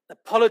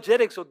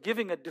apologetics or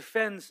giving a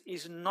defense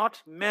is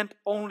not meant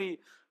only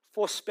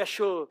for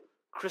special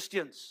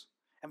Christians.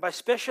 And by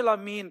special I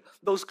mean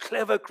those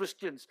clever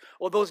Christians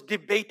or those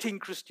debating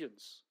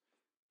Christians.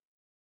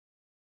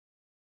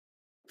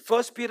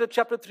 1 Peter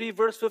chapter 3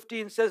 verse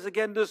 15 says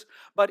again this,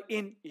 but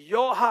in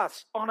your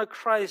hearts honor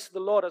Christ the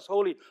Lord as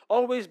holy,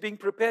 always being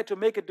prepared to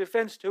make a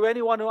defense to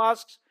anyone who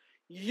asks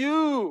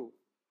you.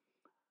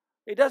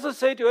 It doesn't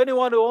say to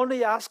anyone who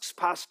only asks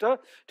pastor,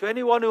 to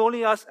anyone who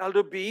only asks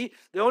Elder B,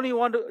 to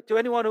anyone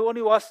who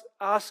only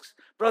asks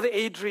Brother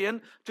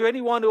Adrian, to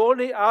anyone who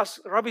only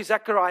asks Rabbi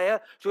Zechariah,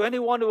 to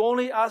anyone who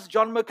only asks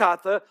John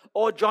MacArthur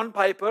or John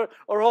Piper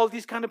or all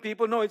these kind of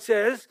people. No, it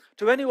says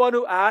to anyone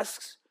who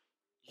asks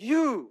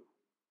you,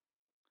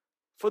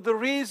 for the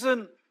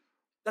reason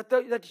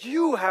that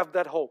you have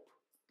that hope.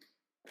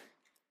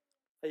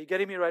 Are you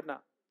getting me right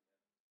now?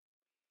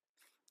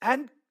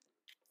 And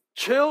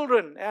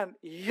children and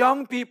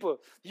young people,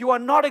 you are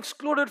not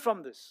excluded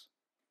from this.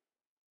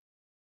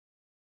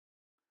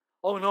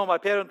 Oh no, my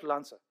parent will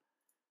answer.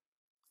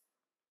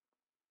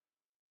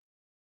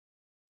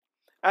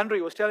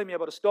 Andrew was telling me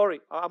about a story.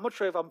 I'm not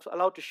sure if I'm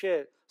allowed to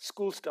share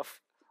school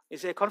stuff.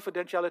 It's a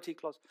confidentiality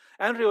clause.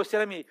 Andrea was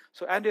telling me,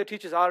 so Andrea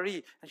teaches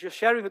RE, and she was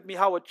sharing with me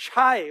how a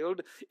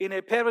child in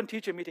a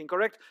parent-teacher meeting,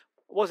 correct,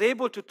 was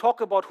able to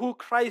talk about who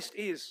Christ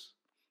is,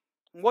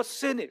 and what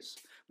sin is,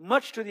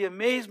 much to the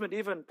amazement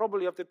even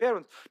probably of the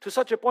parents, to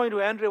such a point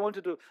where Andrea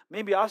wanted to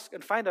maybe ask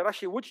and find out,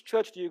 actually, which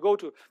church do you go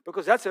to?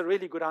 Because that's a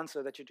really good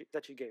answer that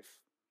you gave.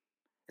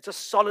 It's a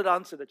solid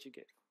answer that you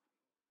gave.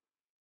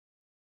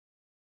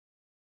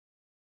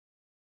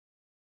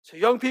 So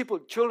young people,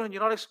 children,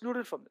 you're not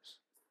excluded from this.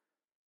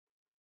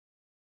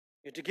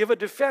 You have to give a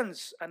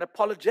defense, an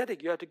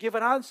apologetic. You have to give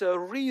an answer, a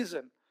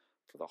reason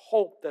for the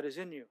hope that is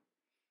in you.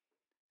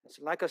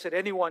 So like I said,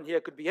 anyone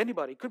here could be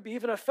anybody. It could be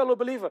even a fellow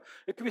believer.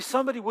 It could be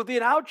somebody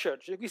within our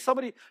church. It could be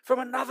somebody from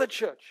another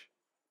church.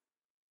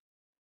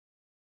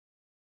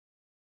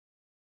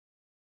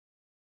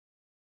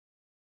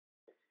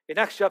 In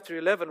Acts chapter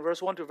 11,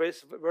 verse 1 to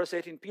verse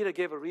 18, Peter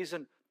gave a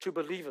reason to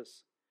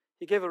believers.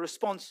 He gave a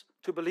response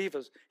to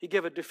believers. He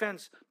gave a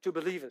defense to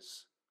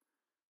believers.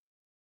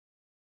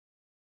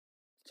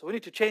 So we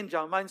need to change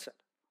our mindset.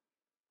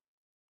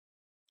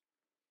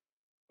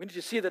 We need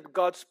to see that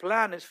God's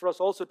plan is for us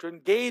also to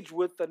engage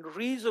with and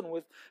reason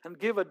with and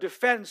give a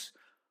defense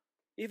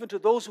even to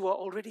those who are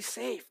already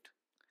saved.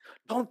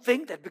 Don't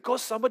think that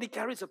because somebody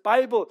carries a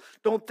Bible,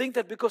 don't think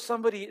that because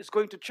somebody is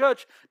going to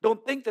church,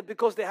 don't think that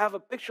because they have a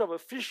picture of a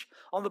fish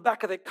on the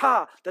back of their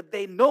car that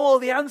they know all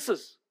the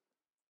answers.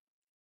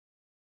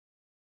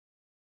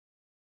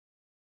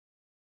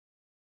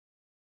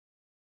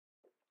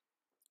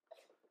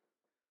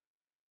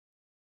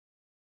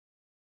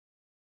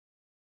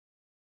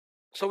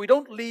 So we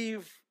don't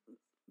leave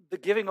the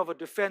giving of a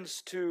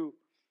defense to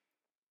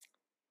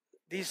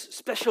these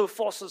special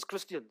forces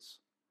Christians.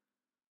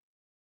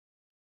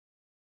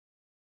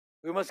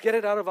 We must get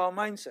it out of our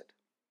mindset.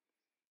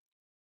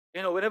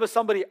 You know, whenever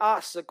somebody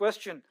asks a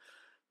question,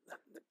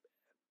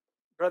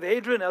 Brother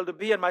Adrian, Elder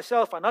B, and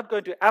myself are not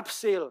going to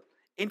abseil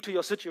into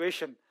your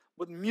situation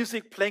with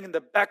music playing in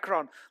the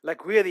background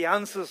like we're the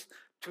answers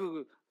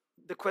to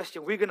the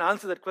question. We're going to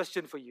answer that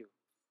question for you.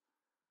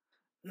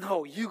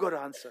 No, you got to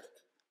answer.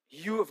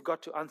 You have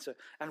got to answer.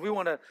 And we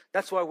want to,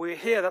 that's why we're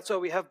here. That's why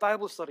we have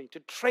Bible study, to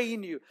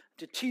train you,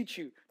 to teach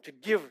you, to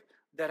give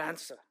that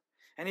answer.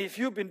 And if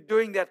you've been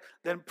doing that,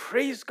 then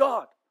praise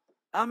God.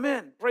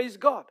 Amen. Praise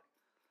God.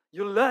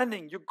 You're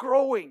learning, you're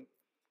growing.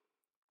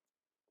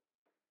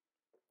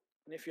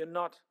 And if you're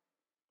not,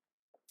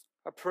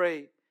 I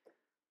pray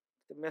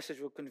the message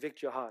will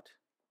convict your heart.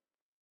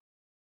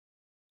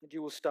 That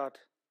you will start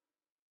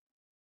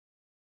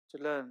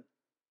to learn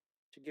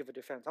to give a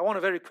defense. I want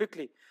to very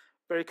quickly,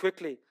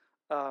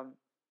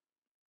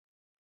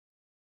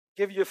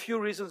 give you a few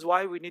reasons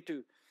why we need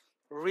to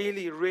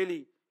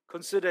really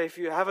consider, if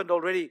you haven't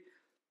already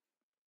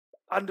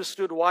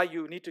understood why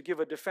you need to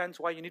give a defense,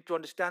 why you need to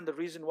understand the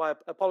reason why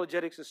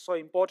apologetics is so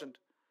important.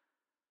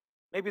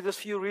 Maybe those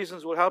few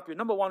reasons will help you.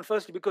 Number one,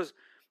 firstly, because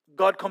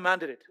God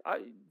commanded it.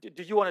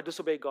 Do you want to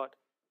disobey God?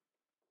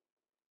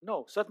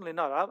 No, certainly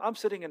not. I'm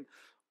sitting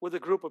with a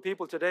group of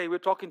people today. We're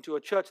talking to a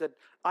church that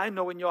I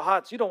know in your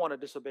hearts you don't want to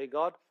disobey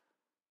God.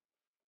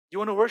 You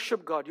want to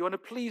worship God. You want to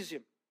please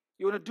Him.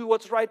 You want to do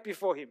what's right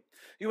before Him.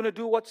 You want to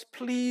do what's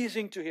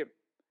pleasing to Him.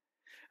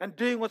 And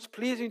doing what's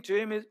pleasing to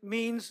Him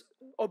means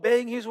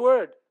obeying His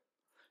word.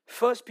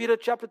 1 Peter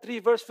chapter 3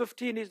 verse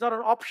 15 is not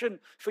an option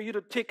for you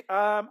to tick,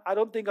 I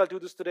don't think I'll do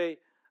this today.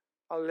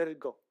 I'll let it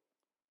go.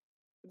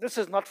 This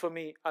is not for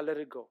me. I'll let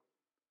it go.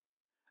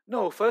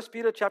 No, 1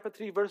 Peter chapter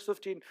 3, verse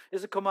 15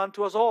 is a command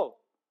to us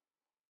all.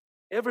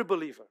 Every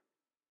believer.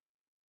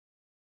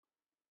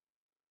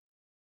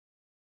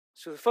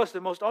 So the first,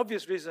 the most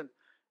obvious reason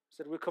is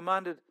that we're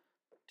commanded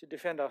to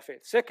defend our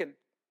faith. Second,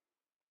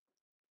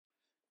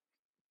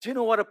 do you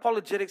know what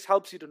apologetics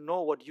helps you to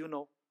know what you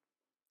know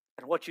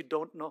and what you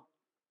don't know?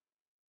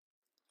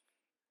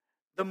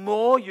 The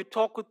more you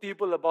talk with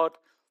people about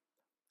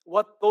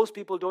what those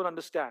people don't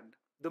understand,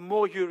 the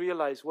more you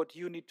realize what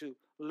you need to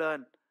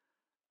learn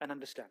and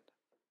understand.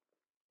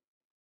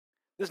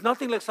 There's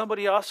nothing like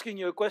somebody asking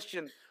you a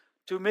question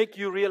to make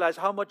you realize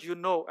how much you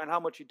know and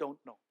how much you don't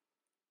know.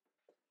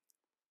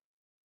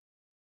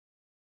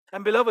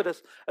 And beloved,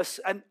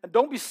 and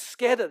don't be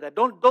scared of that.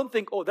 Don't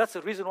think, oh, that's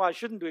the reason why I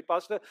shouldn't do it,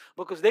 Pastor,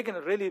 because I'm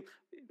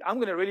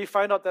going to really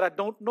find out that I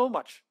don't know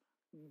much.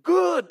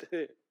 Good.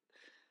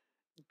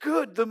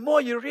 Good. The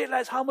more you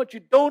realize how much you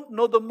don't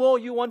know, the more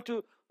you want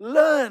to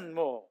learn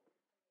more.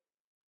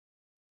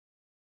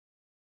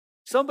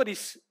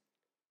 Somebody's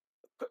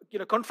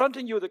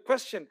confronting you with a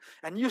question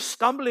and you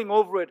stumbling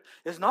over it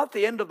is not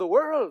the end of the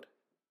world.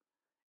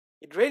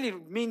 It really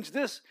means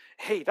this: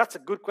 hey, that's a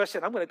good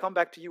question. I'm going to come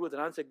back to you with an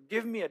answer.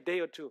 Give me a day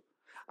or two.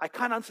 I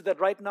can't answer that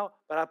right now,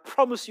 but I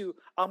promise you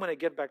I'm going to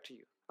get back to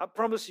you. I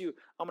promise you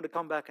I'm going to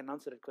come back and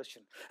answer that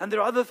question. And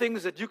there are other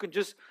things that you can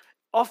just,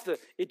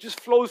 it just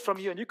flows from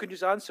you and you can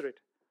just answer it.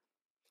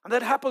 And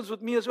that happens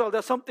with me as well. There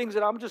are some things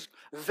that I'm just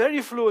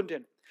very fluent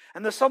in.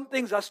 And there's some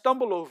things I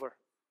stumble over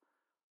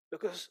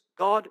because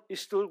God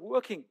is still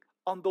working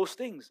on those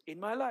things in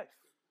my life.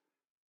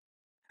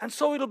 And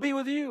so it'll be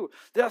with you.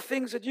 There are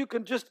things that you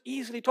can just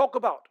easily talk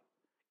about,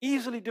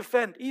 easily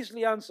defend,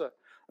 easily answer.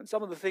 And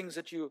some of the things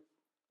that you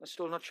are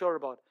still not sure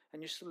about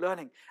and you're still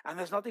learning. And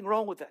there's nothing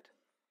wrong with that.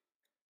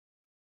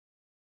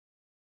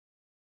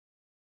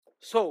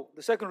 So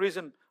the second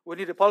reason we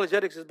need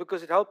apologetics is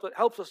because it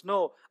helps us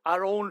know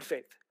our own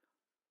faith.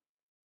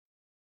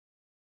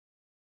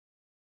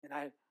 And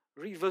I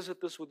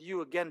revisit this with you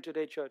again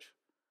today, church.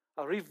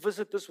 I'll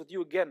revisit this with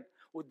you again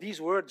with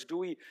these words. Do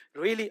we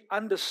really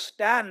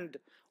understand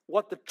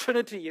what the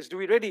Trinity is? Do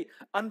we really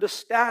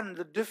understand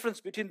the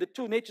difference between the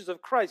two natures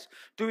of Christ?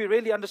 Do we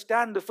really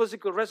understand the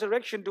physical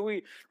resurrection? Do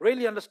we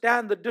really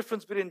understand the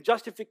difference between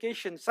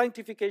justification,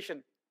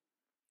 sanctification?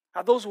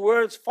 Are those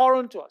words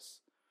foreign to us?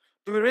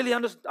 Do we really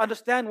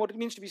understand what it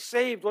means to be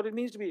saved, what it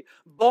means to be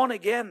born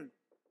again?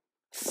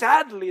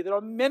 Sadly, there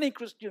are many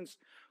Christians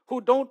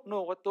who don't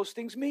know what those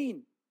things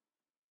mean.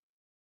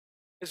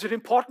 Is it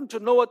important to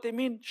know what they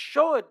mean?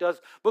 Sure it does,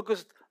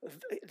 because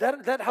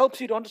that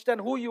helps you to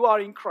understand who you are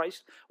in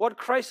Christ, what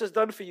Christ has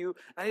done for you,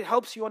 and it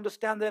helps you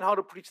understand then how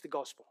to preach the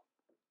gospel.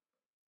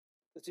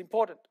 It's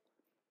important.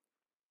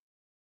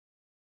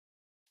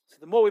 So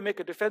the more we make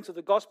a defense of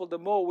the gospel, the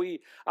more we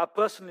are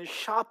personally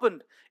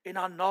sharpened in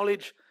our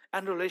knowledge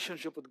and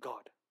relationship with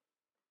God.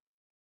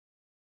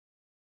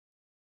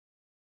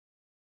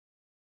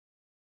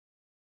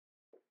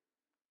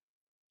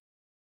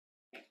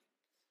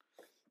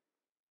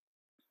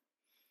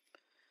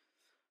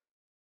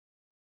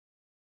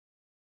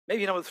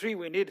 Maybe number 3,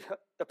 we need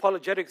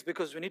apologetics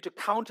because we need to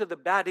counter the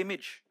bad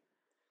image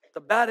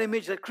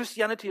that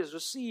Christianity has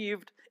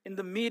received in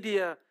the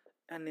media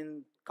and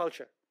in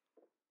culture.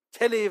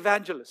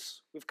 Televangelists,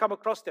 we've come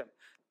across them.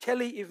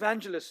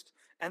 Televangelists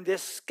and their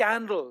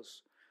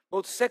scandals,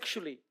 both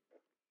sexually,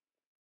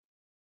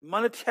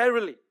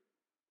 monetarily.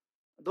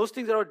 Those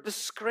things are a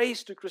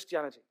disgrace to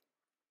Christianity.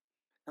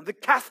 And the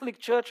Catholic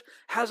Church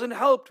hasn't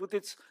helped with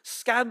its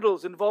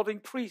scandals involving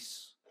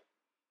priests.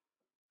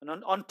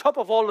 And on top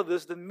of all of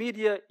this, the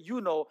media,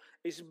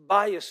 is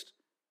biased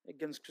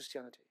against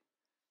Christianity.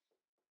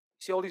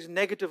 You see all these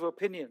negative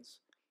opinions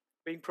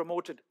being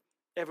promoted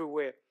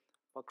everywhere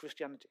about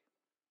Christianity.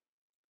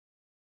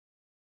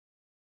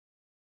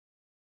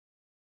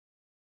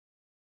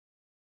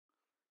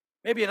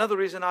 Maybe another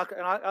reason,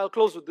 I'll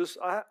close with this.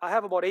 I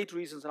have about 8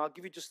 reasons, and I'll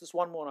give you just this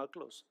one more and I'll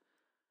close.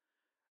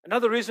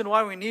 Another reason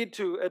why we need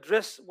to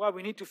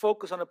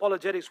focus on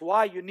apologetics,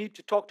 why you need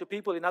to talk to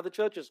people in other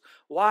churches,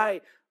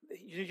 why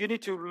you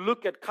need to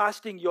look at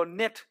casting your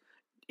net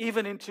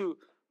even into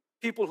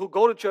people who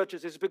go to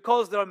churches, is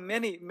because there are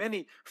many,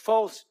 many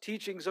false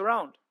teachings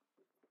around.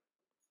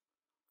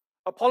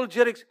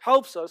 Apologetics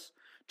helps us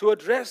to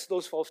address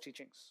those false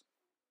teachings.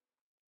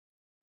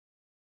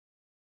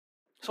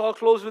 So I'll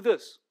close with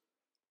this.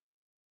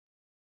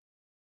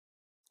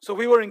 So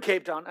we were in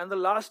Cape Town, and the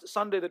last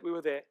Sunday that we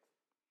were there,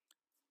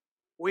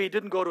 we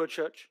didn't go to a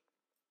church.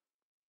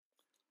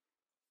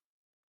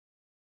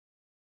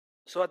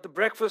 So at the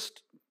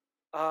breakfast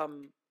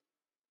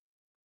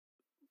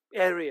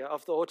area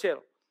of the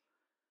hotel,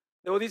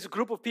 there were this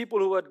group of people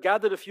who had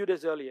gathered a few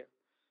days earlier.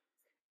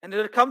 And it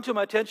had come to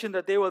my attention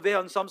that they were there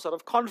on some sort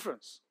of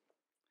conference.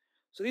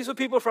 So these were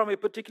people from a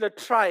particular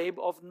tribe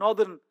of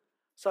northern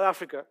South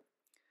Africa,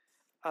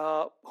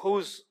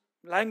 whose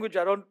language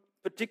I don't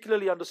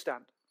particularly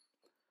understand.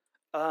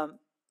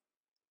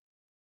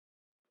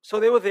 So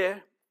they were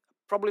there,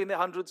 probably in their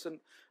hundreds, and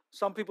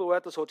some people were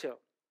at this hotel.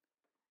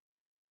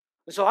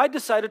 And so I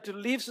decided to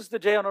leave Sister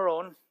Jay on her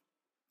own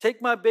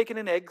take my bacon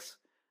and eggs,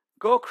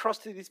 go across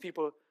to these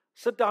people,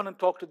 sit down and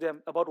talk to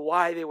them about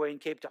why they were in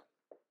Cape Town.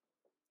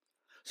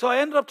 So I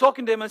ended up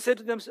talking to them and said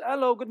to them,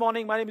 hello, good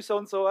morning, my name is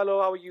so-and-so,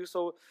 hello, how are you?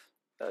 So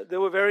they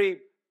were very,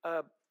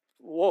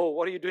 whoa,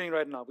 what are you doing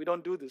right now? We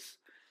don't do this.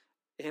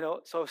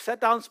 So I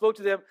sat down, spoke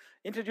to them,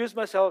 introduced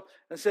myself,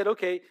 and said,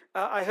 okay,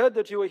 I heard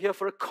that you were here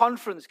for a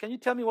conference. Can you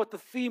tell me what the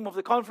theme of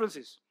the conference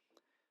is?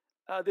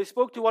 They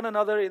spoke to one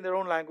another in their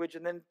own language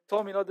and then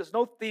told me, there's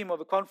no theme of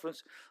the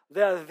conference.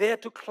 They are there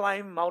to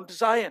climb Mount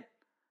Zion.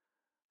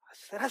 I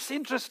said, that's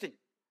interesting.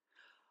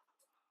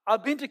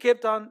 I've been to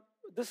Cape Town.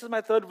 This is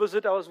my third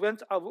visit. I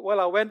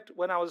went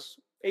when I was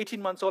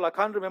 18 months old. I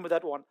can't remember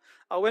that one.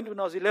 I went when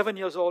I was 11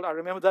 years old. I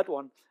remember that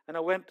one. And I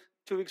went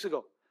 2 weeks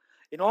ago.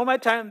 In all my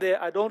time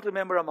there, I don't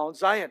remember a Mount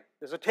Zion.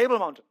 There's a Table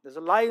Mountain. There's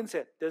a Lion's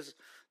Head. There's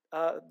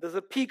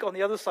a peak on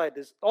the other side.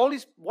 There's all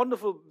these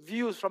wonderful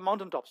views from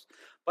mountaintops.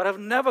 But I've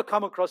never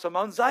come across a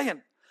Mount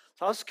Zion.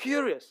 So I was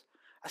curious.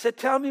 I said,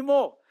 tell me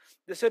more.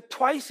 They said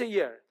twice a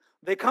year,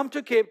 they come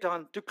to Cape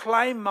Town to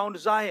climb Mount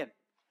Zion.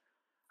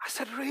 I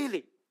said,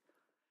 really?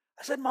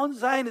 I said, Mount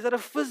Zion, is that a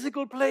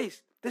physical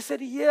place? They said,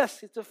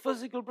 yes, it's a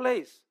physical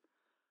place.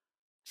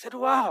 I said,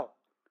 wow.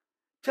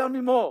 Tell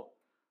me more.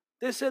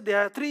 They said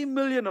there are 3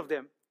 million of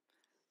them.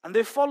 And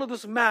they follow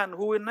this man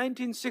who in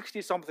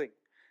 1960 something,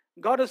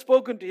 God had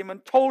spoken to him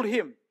and told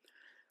him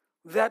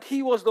that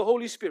he was the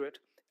Holy Spirit,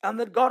 and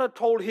that God had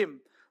told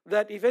him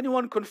that if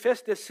anyone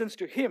confessed their sins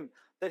to him,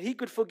 that he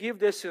could forgive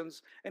their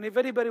sins, and if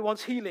anybody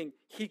wants healing,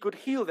 he could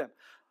heal them.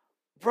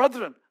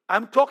 Brethren,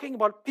 I'm talking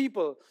about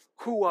people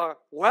who are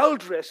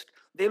well-dressed,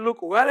 they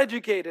look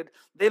well-educated,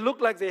 they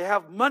look like they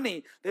have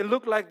money, they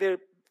look like they're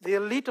the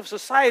elite of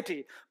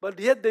society, but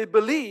yet they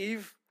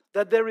believe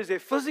that there is a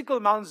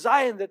physical Mount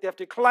Zion that they have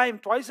to climb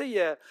twice a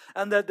year,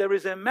 and that there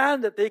is a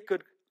man that they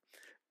could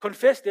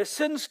confess their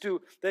sins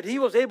to, that he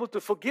was able to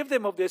forgive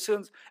them of their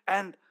sins.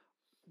 And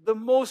the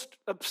most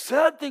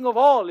absurd thing of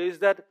all is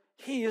that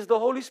he is the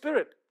Holy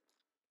Spirit.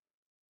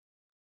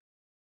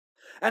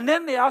 And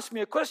then they asked me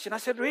a question. I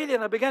said, really?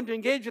 And I began to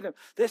engage with them.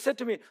 They said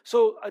to me,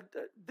 so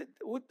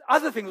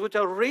other things which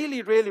are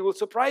really, really will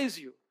surprise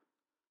you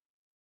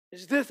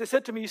is this. They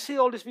said to me, you see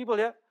all these people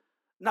here?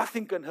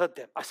 Nothing can hurt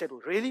them. I said,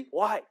 well, really?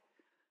 Why?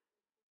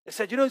 They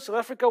said, in South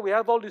Africa, we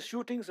have all these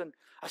shootings. And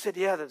I said,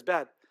 yeah, that's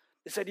bad.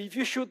 They said, if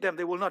you shoot them,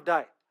 they will not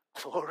die. I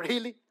said, oh,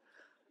 really?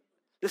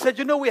 They said,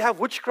 we have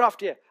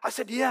witchcraft here. I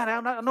said,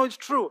 yeah, I know it's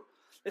true.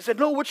 They said,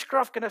 no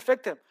witchcraft can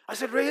affect them. I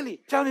said,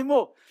 really? Tell me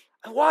more.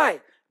 And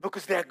why?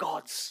 Because they're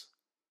gods.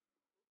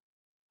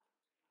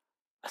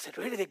 I said,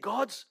 really, they're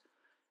gods?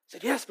 They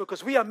said, yes,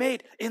 because we are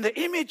made in the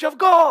image of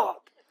God.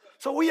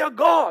 So we are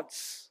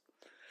gods.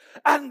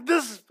 And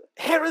this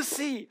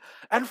heresy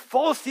and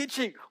false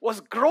teaching was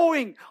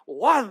growing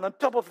one on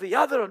top of the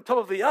other, on top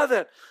of the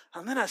other.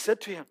 And then I said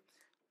to him,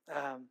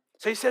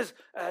 so he says,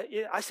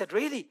 I said,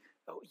 really?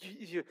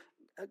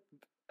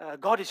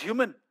 God is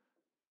human?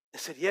 They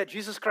said, yeah,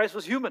 Jesus Christ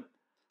was human.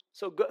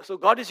 So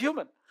God is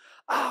human.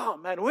 Oh,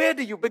 man, where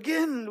do you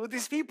begin with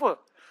these people?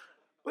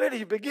 Where do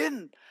you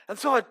begin? And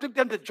so I took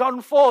them to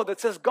John 4 that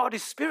says God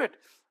is spirit.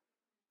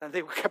 And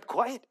they kept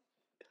quiet.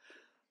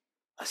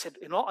 I said,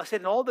 in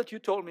all that you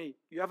told me,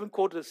 you haven't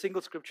quoted a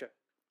single scripture.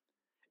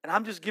 And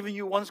I'm just giving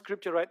you one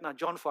scripture right now,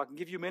 John 4. I can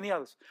give you many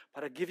others,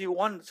 but I give you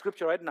one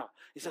scripture right now.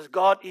 It says,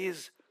 God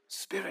is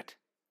spirit.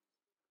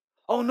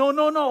 Oh, no,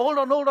 hold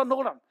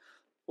on.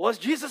 Was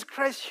Jesus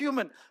Christ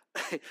human?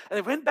 And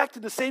it went back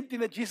to the same thing,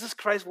 that Jesus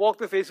Christ walked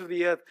the face of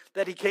the earth,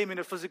 that he came in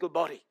a physical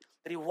body,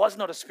 that he was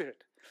not a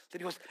spirit.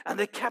 And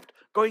they kept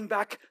going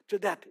back to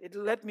that. It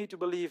led me to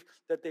believe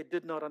that they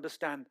did not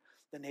understand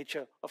the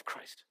nature of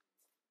Christ.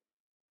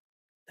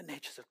 The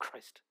natures of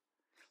Christ.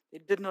 They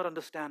did not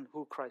understand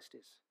who Christ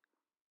is.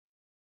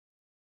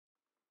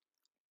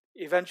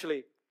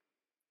 Eventually,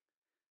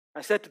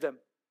 I said to them,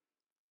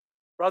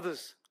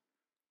 brothers,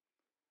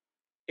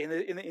 in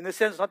the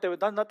sense, not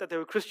that they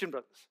were Christian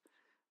brothers,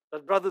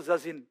 but brothers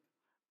as in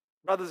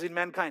brothers in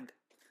mankind,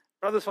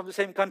 brothers from the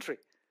same country.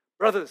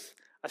 Brothers,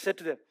 I said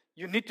to them,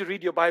 you need to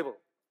read your Bible.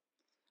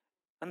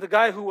 And the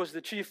guy who was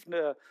the chief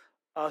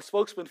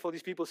spokesman for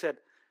these people said,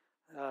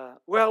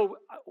 well,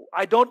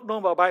 I don't know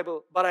my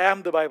Bible, but I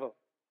am the Bible.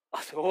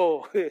 I said,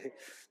 oh.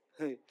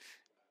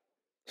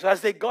 So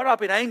as they got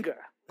up in anger,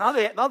 now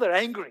they're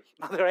angry.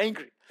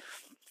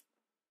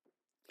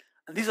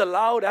 And these are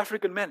loud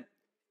African men.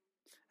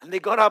 And they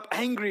got up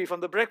angry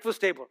from the breakfast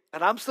table.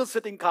 And I'm still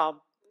sitting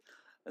calm.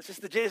 And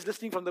Sister Jay is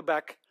listening from the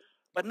back.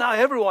 But now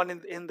everyone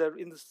in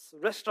this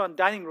restaurant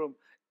dining room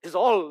is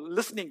all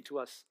listening to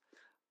us.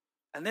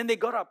 And then they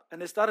got up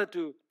and they started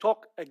to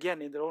talk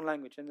again in their own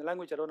language, in the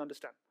language I don't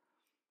understand.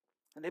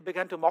 And they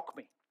began to mock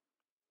me.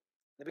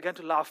 They began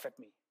to laugh at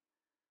me.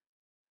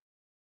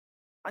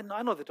 I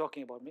know they're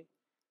talking about me.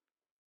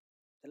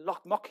 They're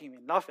mocking me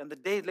and laughing. And the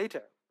day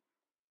later,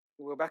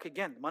 we were back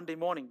again, Monday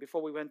morning,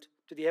 before we went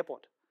to the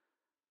airport.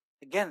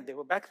 Again, they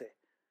were back there.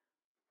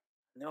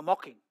 And they were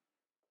mocking,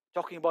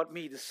 talking about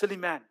me, this silly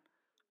man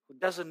who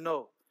doesn't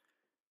know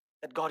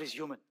that God is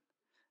human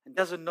and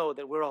doesn't know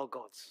that we're all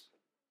gods.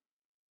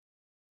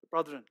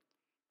 brethren,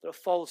 there are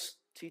false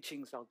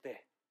teachings out there.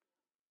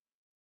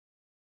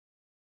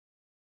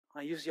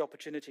 I use the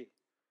opportunity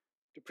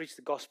to preach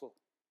the gospel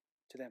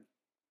to them.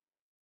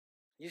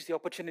 Use the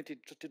opportunity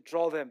to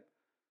draw them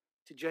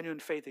to genuine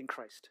faith in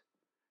Christ.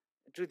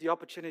 Use the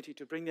opportunity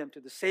to bring them to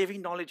the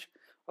saving knowledge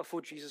of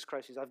who Jesus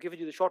Christ is. I've given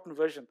you the shortened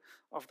version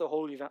of the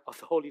whole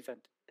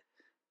event.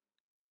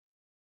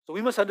 So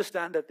we must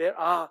understand that there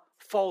are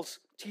false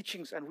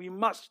teachings, and we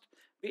must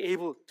be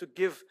able to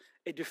give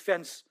a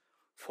defense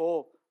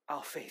for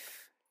our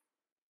faith.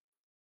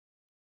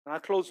 And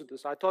I'll close with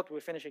this. I thought we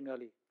were finishing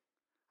early.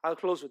 I'll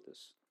close with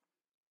this.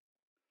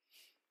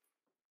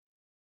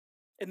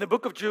 In the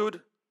book of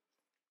Jude,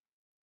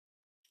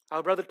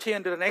 our brother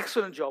Tian did an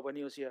excellent job when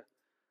he was here.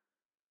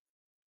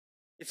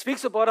 It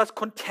speaks about us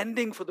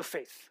contending for the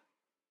faith.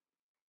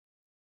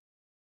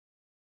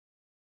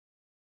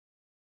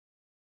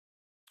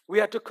 We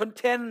are to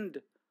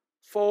contend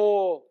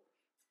for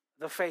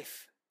the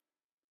faith.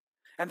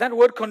 And that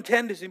word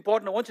contend is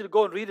important. I want you to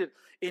go and read it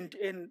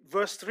in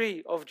verse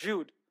 3 of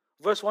Jude.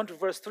 Verse 1 to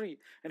verse 3.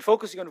 And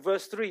focusing on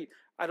verse 3.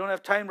 I don't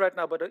have time right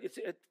now, but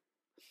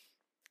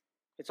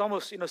it's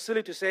almost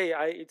silly to say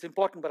it's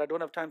important, but I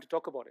don't have time to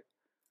talk about it.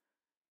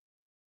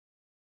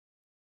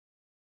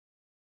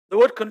 The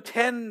word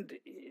contend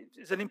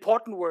is an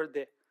important word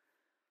there.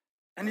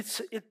 And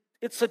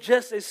it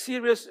suggests a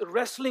serious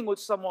wrestling with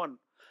someone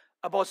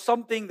about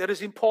something that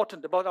is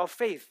important, about our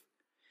faith.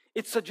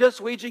 It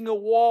suggests waging a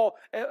war,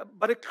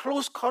 but a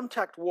close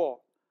contact war,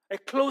 a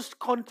close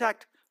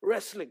contact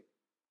wrestling.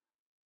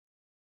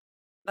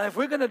 Now, if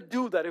we're going to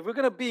do that, if we're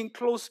going to be in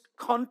close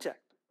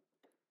contact,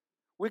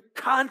 we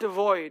can't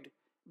avoid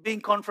being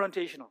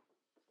confrontational.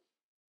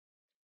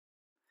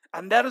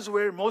 And that is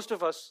where most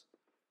of us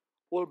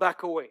will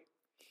back away.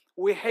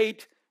 We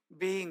hate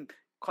being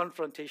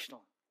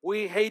confrontational.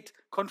 We hate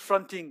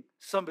confronting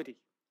somebody.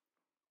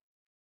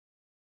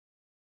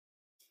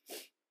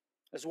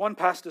 As one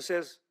pastor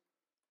says,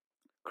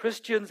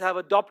 Christians have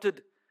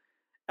adopted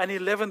an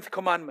 11th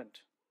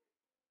commandment.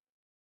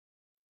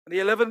 And the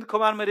 11th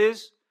commandment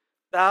is,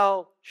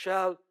 thou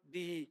shalt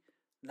be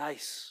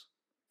nice.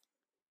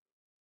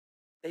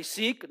 They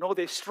seek,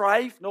 they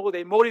strive,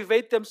 they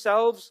motivate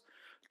themselves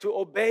to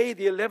obey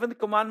the 11th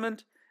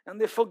commandment, and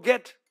they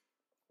forget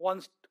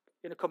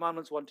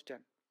commandments 1 to 10.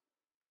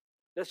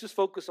 Let's just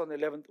focus on the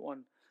 11th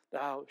one,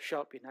 thou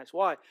shalt be nice.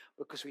 Why?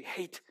 Because we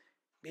hate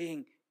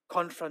being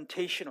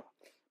confrontational.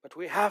 But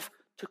we have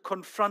to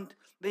confront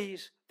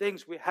these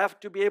things. We have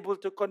to be able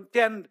to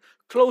contend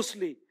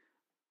closely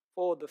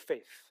for the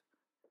faith.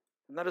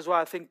 And that is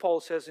why I think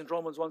Paul says in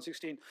Romans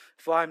 1:16,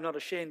 for I am not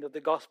ashamed of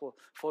the gospel,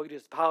 for it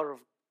is the power of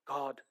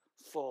God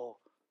for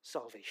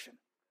salvation.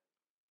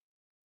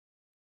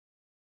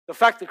 The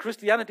fact that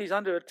Christianity is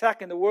under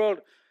attack in the world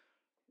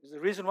is the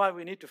reason why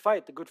we need to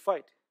fight the good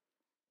fight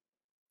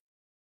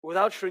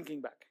without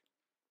shrinking back.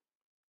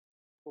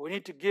 We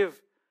need to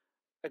give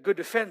a good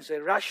defense,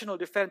 a rational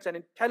defense, an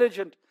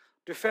intelligent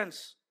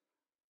defense.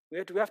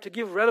 We have to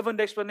give relevant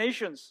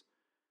explanations.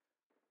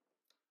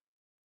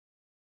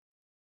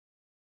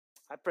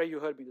 I pray you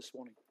heard me this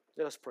morning.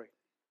 Let us pray.